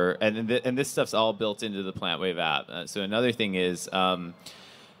for and this stuff's all built into the PlantWave app. So another thing is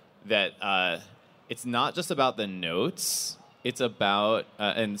that it's not just about the notes. It's about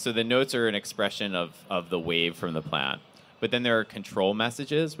and so the notes are an expression of the wave from the plant. But then there are control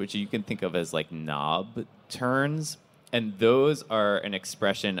messages, which you can think of as like knob turns. And those are an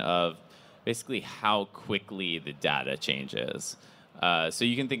expression of basically how quickly the data changes. So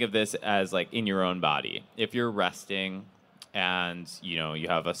you can think of this as like in your own body. If you're resting and you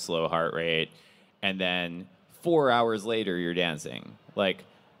have a slow heart rate, and then 4 hours later you're dancing, like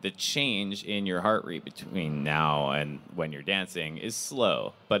the change in your heart rate between now and when you're dancing is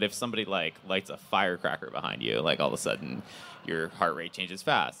slow. But if somebody like lights a firecracker behind you, like all of a sudden your heart rate changes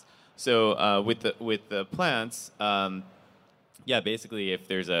fast. So with the plants, basically if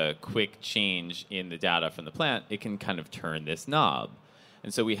there's a quick change in the data from the plant, it can kind of turn this knob.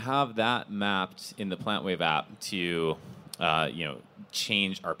 And so we have that mapped in the PlantWave app to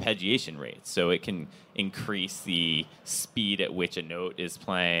change arpeggiation rates. So it can increase the speed at which a note is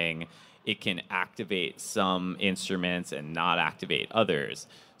playing. It can activate some instruments and not activate others.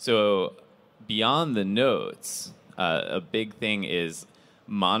 So beyond the notes, a big thing is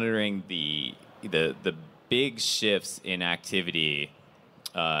monitoring the big shifts in activity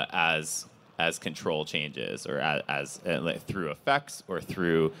as control changes, or as through effects or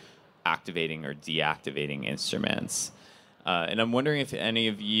through activating or deactivating instruments. And I'm wondering if any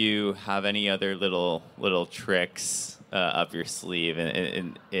of you have any other little tricks up your sleeve,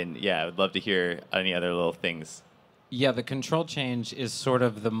 and I would love to hear any other little things. Yeah, the control change is sort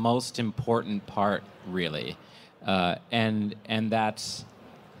of the most important part, really, and that's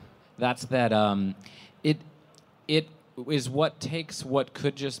that. It is what takes what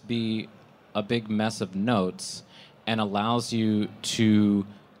could just be a big mess of notes and allows you to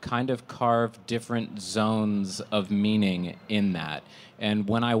kind of carve different zones of meaning in that. And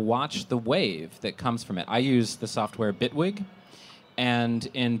when I watch the wave that comes from it, I use the software Bitwig. And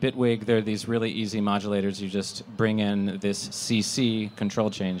in Bitwig, there are these really easy modulators. You just bring in this CC,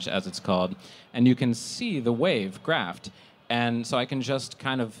 control change as it's called, and you can see the wave graphed. And so I can just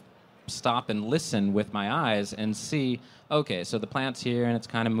kind of stop and listen with my eyes and see, okay, so the plant's here, and it's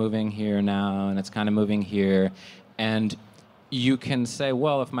kind of moving here now, and it's kind of moving here. And you can say,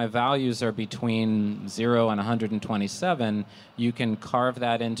 well, if my values are between 0 and 127, you can carve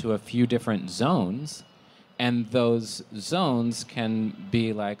that into a few different zones. And those zones can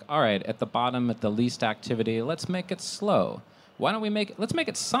be like, all right, at the bottom, at the least activity, let's make it slow. Why don't we let's make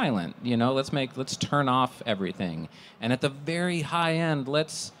it silent, let's turn off everything. And at the very high end,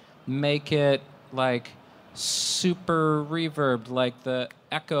 let's make it like super reverbed, like the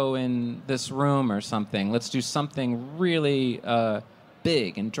echo in this room or something. Let's do something really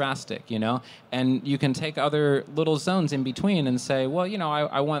big and drastic, And you can take other little zones in between and say, well,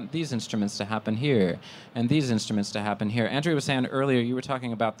 I want these instruments to happen here and these instruments to happen here. Andrea was saying earlier, you were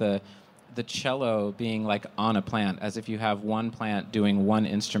talking about the cello being like on a plant, as if you have one plant doing one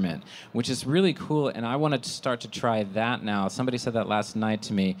instrument, which is really cool, and I want to start to try that now. Somebody said that last night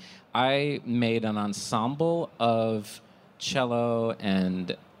to me. I made an ensemble of cello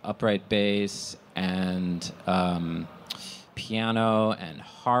and upright bass and piano and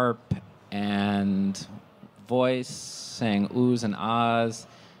harp and voice, saying oohs and ahs,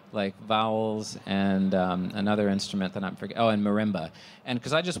 like vowels, and another instrument that I'm forgetting. Oh, and marimba. And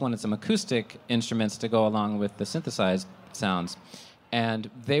because I just wanted some acoustic instruments to go along with the synthesized sounds.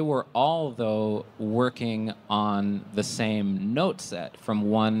 And they were all, though, working on the same note set from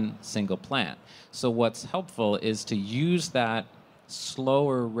one single plant. So what's helpful is to use that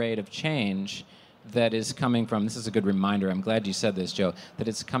slower rate of change that is coming from, this is a good reminder, I'm glad you said this, Joe, that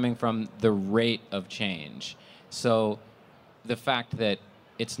it's coming from the rate of change. So the fact that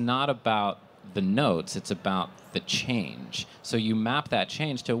it's not about the notes, it's about the change. So you map that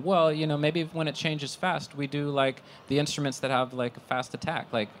change to, well, maybe when it changes fast, we do like the instruments that have like a fast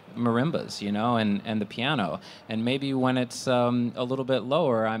attack, like marimbas, and the piano. And maybe when it's a little bit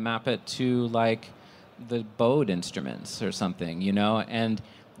lower, I map it to like the bowed instruments or something, And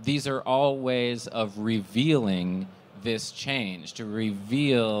these are all ways of revealing this change, to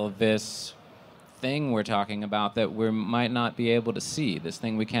reveal this thing we're talking about that we might not be able to see, this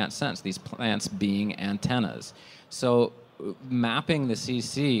thing we can't sense, these plants being antennas. So mapping the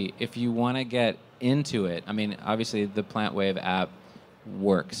CC, if you want to get into it, obviously the PlantWave app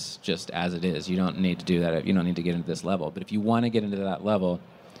works just as it is. You don't need to do that. You don't need to get into this level. But if you want to get into that level,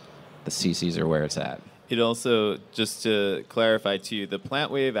 the CCs are where it's at. It also, just to clarify too, the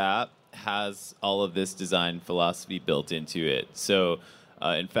PlantWave app has all of this design philosophy built into it. So,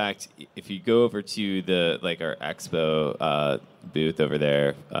 in fact, if you go over to the our expo booth over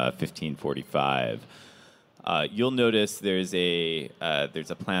there, 1545, you'll notice there's a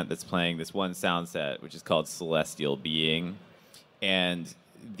plant that's playing this one sound set, which is called Celestial Being, and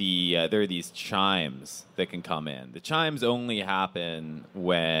there are these chimes that can come in. The chimes only happen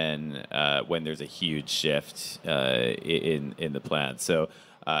when there's a huge shift in the plant. So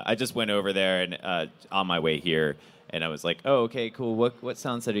I just went over there and on my way here, and I was like, oh, okay, cool. What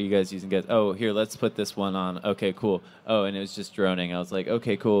sound set are you guys using, guys? Oh, here, let's put this one on. Okay, cool. Oh, and it was just droning. I was like,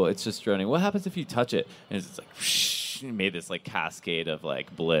 okay, cool. It's just droning. What happens if you touch it? And it's like, whoosh, it made this cascade of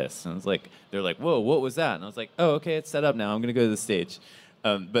bliss. And I was like, they're like, whoa, what was that? And I was like, oh, okay, it's set up now. I'm gonna go to the stage.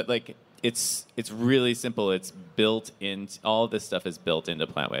 But it's really simple. It's built in. All of this stuff is built into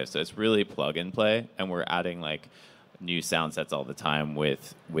PlantWave, so it's really plug and play. And we're adding new sound sets all the time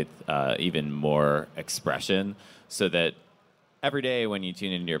with even more expression, so that every day when you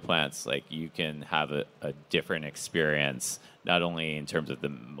tune into your plants, you can have a different experience, not only in terms of the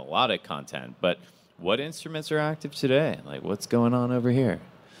melodic content, but what instruments are active today, what's going on over here.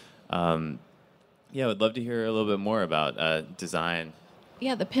 Yeah, I would love to hear a little bit more about design.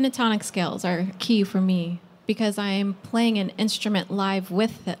 Yeah, the pentatonic scales are key for me because I'm playing an instrument live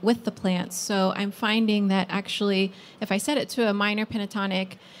with the plants. So I'm finding that actually, if I set it to a minor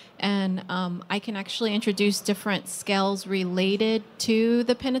pentatonic, and I can actually introduce different scales related to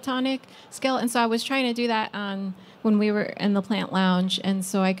the pentatonic scale. And so I was trying to do that when we were in the plant lounge, and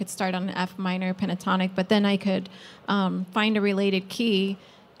so I could start on an F minor pentatonic, but then I could find a related key.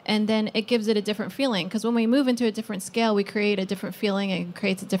 And then it gives it a different feeling, because when we move into a different scale, we create a different feeling and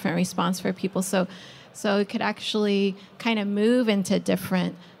creates a different response for people. So it could actually kind of move into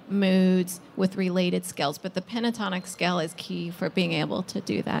different moods with related scales. But the pentatonic scale is key for being able to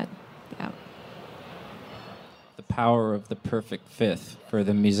do that. Yeah. The power of the perfect fifth for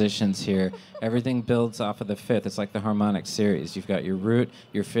the musicians here. Everything builds off of the fifth. It's like the harmonic series. You've got your root,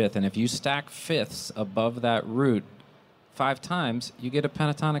 your fifth, and if you stack fifths above that root 5 times, you get a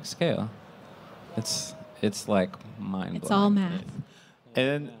pentatonic scale. It's mind-blowing. It's all math.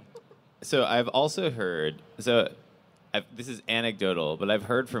 And so I've also heard, this is anecdotal, but I've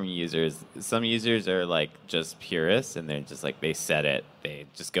heard from users, some users are just purists, and they're just they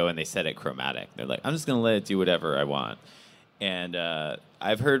just go and they set it chromatic. They're like, I'm just going to let it do whatever I want. And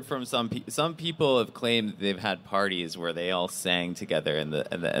I've heard from some people have claimed that they've had parties where they all sang together and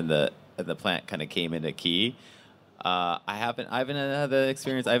the plant kind of came into key. I haven't had that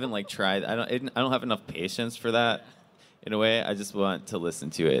experience. I haven't tried. I don't have enough patience for that. In a way, I just want to listen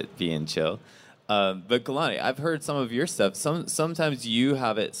to it, being chill. But Kalani, I've heard some of your stuff. Sometimes you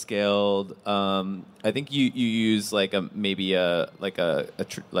have it scaled. I think you use a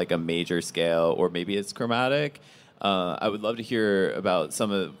major scale, or maybe it's chromatic. I would love to hear about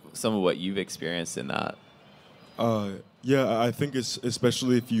some of what you've experienced in that. Yeah, I think it's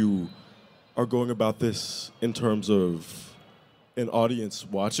especially if you are going about this in terms of an audience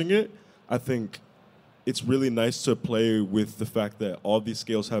watching it, I think it's really nice to play with the fact that all these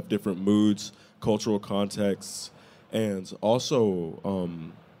scales have different moods, cultural contexts, and also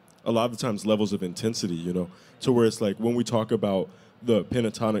a lot of the times levels of intensity, to where it's when we talk about the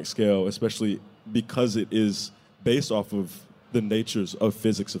pentatonic scale, especially because it is based off of the natures of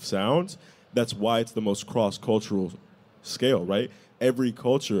physics of sound, that's why it's the most cross-cultural scale, right? Every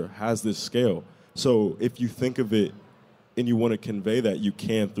culture has this scale. So if you think of it and you want to convey that, you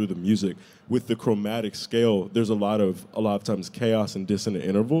can through the music. With the chromatic scale, there's a lot of times chaos and dissonant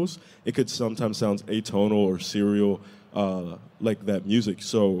intervals. It could sometimes sound atonal or serial, like that music.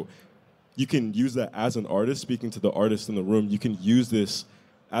 So you can use that as an artist, speaking to the artist in the room. You can use this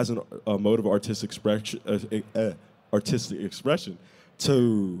as a mode of artistic expression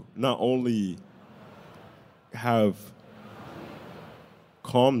to not only have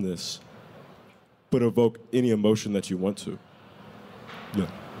calmness, but evoke any emotion that you want to. Yeah.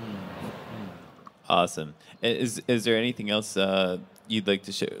 Awesome. Is there anything else you'd like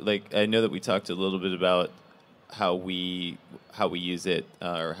to share? I know that we talked a little bit about how we use it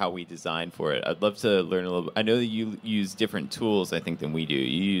or how we design for it. I'd love to learn a little bit. I know that you use different tools, I think, than we do.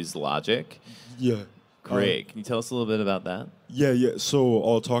 You use Logic. Yeah. Great. Can you tell us a little bit about that? Yeah. So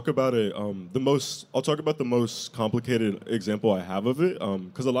I'll talk about it. I'll talk about the most complicated example I have of it,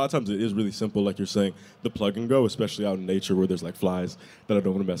 because a lot of times it is really simple, like you're saying, the plug and go, especially out in nature where there's flies that I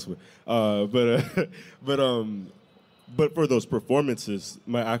don't want to mess with. But for those performances,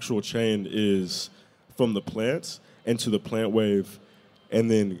 my actual chain is from the plants into the PlantWave, and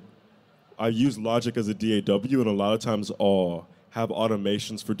then I use Logic as a DAW, and a lot of times I'll have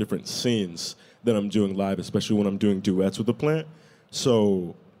automations for different scenes that I'm doing live, especially when I'm doing duets with the plant.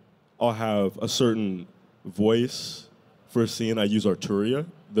 So I'll have a certain voice for a scene. I use Arturia.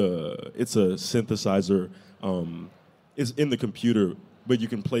 It's a synthesizer. It's in the computer, but you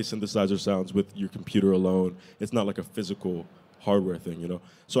can play synthesizer sounds with your computer alone. It's not like a physical hardware thing, you know?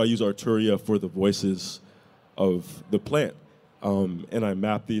 So I use Arturia for the voices of the plant. And I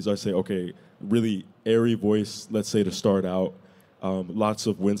map these. I say, okay, really airy voice, let's say to start out, lots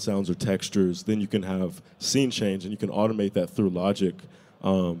of wind sounds or textures. Then you can have scene change, and you can automate that through Logic.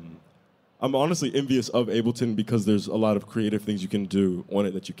 I'm honestly envious of Ableton because there's a lot of creative things you can do on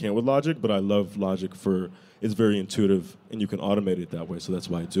it that you can't with Logic, but I love Logic for it's very intuitive, and you can automate it that way, so that's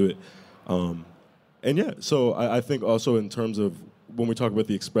why I do it. And yeah, so I think also in terms of when we talk about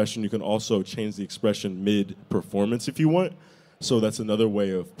the expression, you can also change the expression mid-performance if you want. So that's another way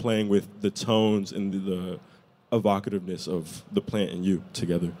of playing with the tones and the evocativeness of the plant and you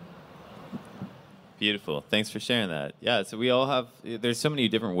together. Beautiful. Thanks for sharing that. Yeah, so we all have, there's so many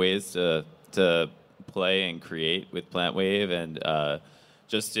different ways to play and create with PlantWave, and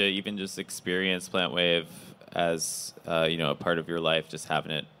just to even just experience PlantWave as a part of your life, I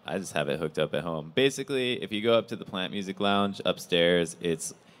just have it hooked up at home. Basically, if you go up to the Plant Music Lounge upstairs,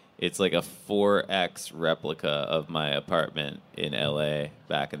 it's like a 4X replica of my apartment in LA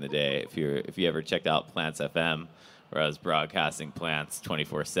back in the day. If you ever checked out Plants FM, where I was broadcasting plants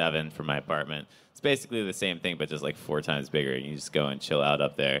 24/7 from my apartment, it's basically the same thing, but just like 4 times bigger. You just go and chill out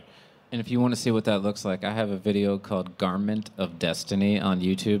up there. And if you want to see what that looks like, I have a video called Garment of Destiny on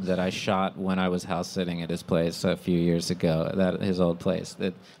YouTube that I shot when I was house sitting at his place a few years ago, his old place.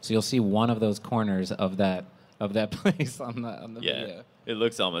 So you'll see one of those corners of that place on the video. It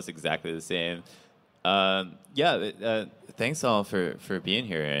looks almost exactly the same. Thanks all for being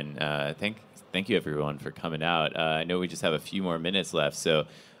here, and thank you everyone for coming out. I know we just have a few more minutes left, so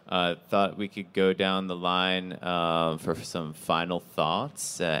thought we could go down the line for some final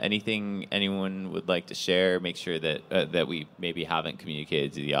thoughts. Anything anyone would like to share? Make sure that we maybe haven't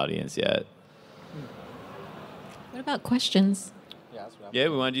communicated to the audience yet. What about questions? Yeah,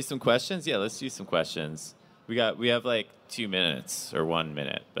 we want to do some questions. Yeah, let's do some questions. We have like 2 minutes or 1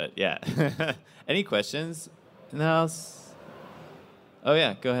 minute, but yeah. Any questions in the house? Oh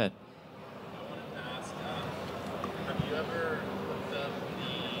yeah, go ahead. I wanted to ask, have you ever hooked up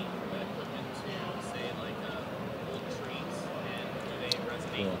the equipment to, say, like old trees, and do they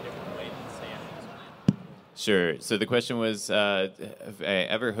resonate in a different way than, say, a house plant? Sure. So the question was, have I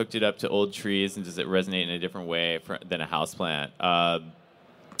ever hooked it up to old trees, and does it resonate in a different way than a houseplant?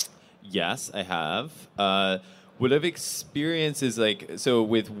 Yes, I have. What I've experienced is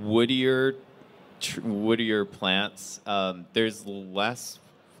with woodier plants. There's less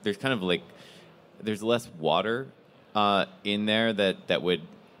water in there that would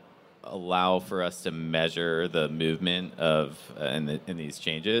allow for us to measure the movement of in these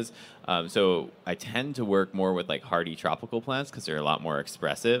changes. So I tend to work more with like hardy tropical plants because they're a lot more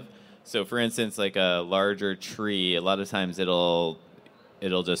expressive. So for instance, like a larger tree, a lot of times it'll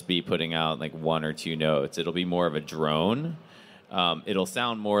just be putting out like 1 or 2 notes. It'll be more of a drone. It'll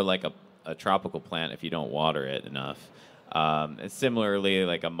sound more like a tropical plant if you don't water it enough. And similarly,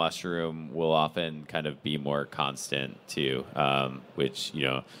 like a mushroom will often kind of be more constant too, which,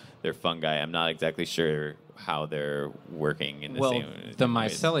 they're fungi. I'm not exactly sure how they're working in the same the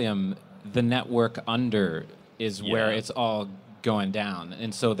ways. mycelium, the network under is where it's all going down,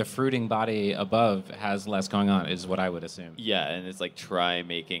 and so the fruiting body above has less going on, is what I would assume. Yeah, and it's like try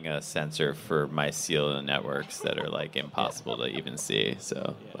making a sensor for mycelial networks that are like impossible to even see.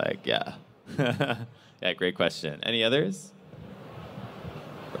 So yeah, great question. Any others?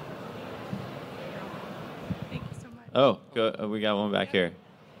 Thank you so much. Oh, go. We got one back here.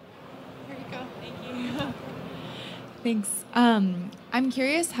 Here you go. Thank you. Thanks. I'm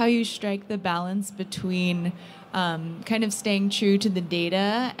curious how you strike the balance between kind of staying true to the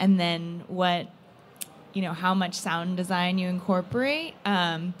data and then how much sound design you incorporate.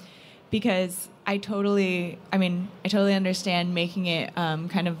 Because I totally understand making it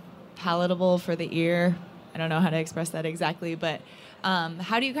kind of palatable for the ear. I don't know how to express that exactly, but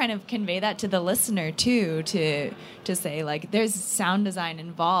how do you kind of convey that to the listener too, to say like there's sound design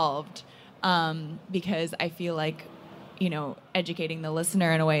involved, because I feel like educating the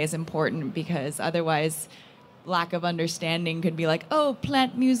listener in a way is important, because otherwise lack of understanding could be like, oh,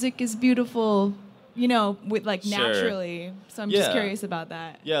 plant music is beautiful, with like Sure. naturally. So I'm just Yeah. curious about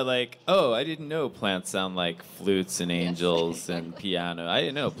that. Yeah, like, oh, I didn't know plants sound like flutes and angels and piano. I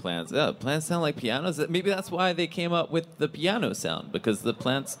didn't know plants. Yeah, plants sound like pianos. Maybe that's why they came up with the piano sound, because the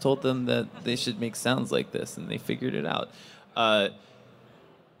plants told them that they should make sounds like this, and they figured it out.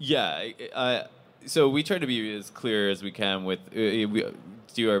 So we try to be as clear as we can with. We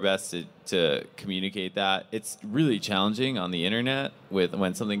do our best to communicate that. It's really challenging on the internet with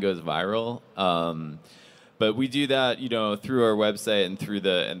when something goes viral. But we do that, through our website and through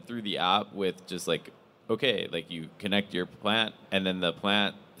the app with just like, okay, like you connect your plant, and then the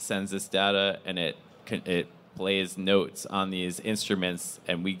plant sends this data, and it plays notes on these instruments,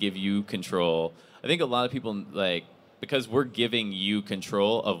 and we give you control. I think a lot of people because we're giving you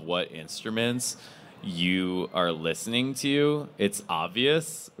control of what instruments you are listening to. It's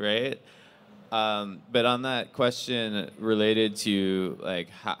obvious, right? But on that question related to like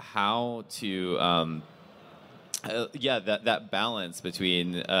how to that balance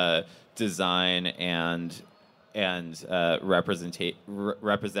between design and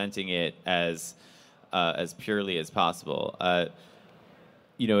representing it as purely as possible.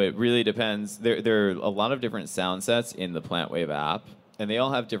 It really depends. There are a lot of different sound sets in the PlantWave app, and they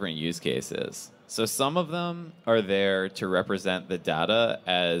all have different use cases. So some of them are there to represent the data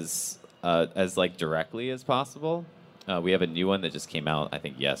as like directly as possible. We have a new one that just came out, I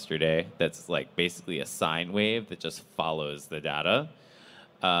think, yesterday. That's like basically a sine wave that just follows the data,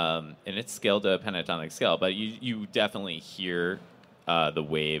 and it's scaled to a pentatonic scale. But you definitely hear the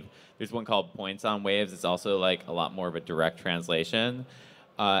wave. There's one called points on waves. It's also like a lot more of a direct translation.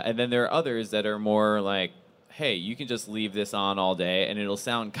 And then there are others that are more like, hey, you can just leave this on all day and it'll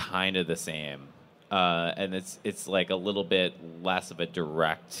sound kind of the same. And it's like a little bit less of a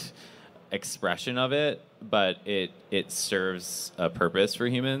direct expression of it, but it serves a purpose for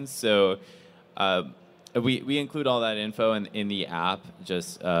humans. So we include all that info in the app,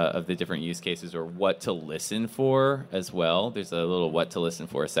 just of the different use cases or what to listen for as well. There's a little what to listen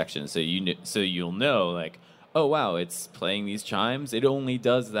for section, so you'll know like, oh wow, it's playing these chimes. It only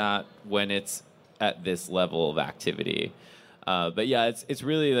does that when it's at this level of activity. But yeah, it's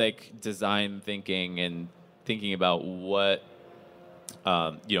really like design thinking and thinking about what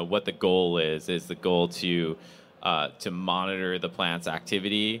what the goal is. Is the goal to monitor the plant's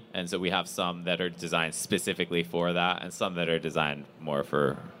activity? And so we have some that are designed specifically for that, and some that are designed more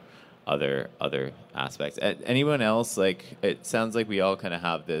for other aspects. Anyone else? Like, it sounds like we all kind of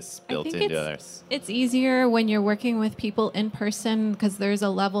have this built into us. It's easier when you're working with people in person because there's a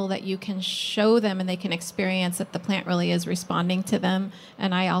level that you can show them and they can experience that the plant really is responding to them.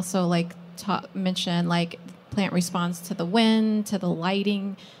 And I also mention like plant responds to the wind, to the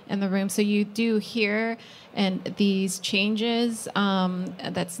lighting in the room. So you do hear and these changes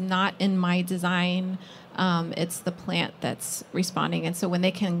that's not in my design. It's the plant that's responding. And so when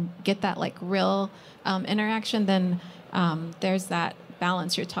they can get that like real interaction, then there's that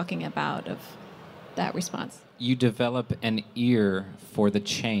balance you're talking about of that response. You develop an ear for the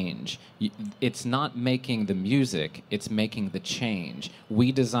change. It's not making the music, it's making the change.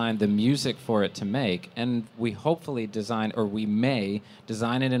 We design the music for it to make, and we hopefully we may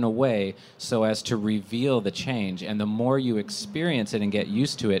design it in a way so as to reveal the change. And the more you experience it and get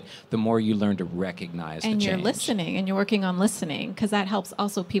used to it, the more you learn to recognize the change. And you're listening, and you're working on listening, because that helps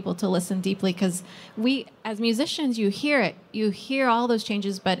also people to listen deeply, because we, as musicians, you hear it. You hear all those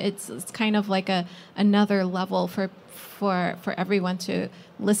changes, but it's kind of like another level for everyone to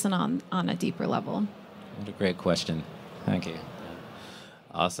listen on a deeper level. What a great question. Thank you.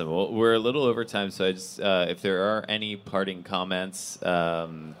 Awesome. Well, we're a little over time, so I just if there are any parting comments,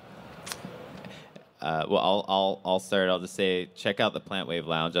 I'll start. I'll just say, check out the PlantWave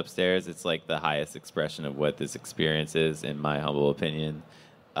Lounge upstairs. It's like the highest expression of what this experience is, in my humble opinion.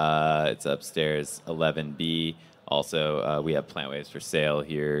 It's upstairs, 11B. Also, we have PlantWaves for sale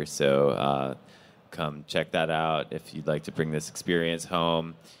here, so come check that out if you'd like to bring this experience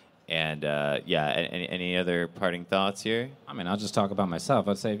home. And any other parting thoughts here? I mean, I'll just talk about myself.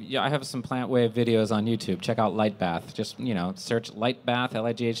 I'd say, I have some PlantWave videos on YouTube. Check out Lightbath. Just, search Lightbath,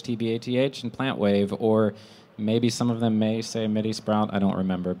 Lightbath, and PlantWave, or maybe some of them may say MIDI Sprout. I don't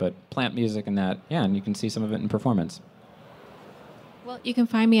remember, but plant music and that. Yeah, and you can see some of it in performance. Well, you can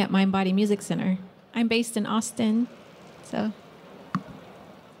find me at Mind Body Music Center. I'm based in Austin, so...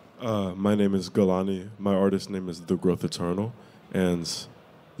 My name is Galani. My artist name is The Growth Eternal, and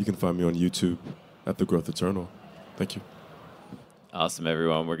you can find me on YouTube at The Growth Eternal. Thank you. Awesome,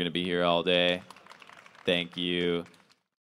 everyone. We're going to be here all day. Thank you.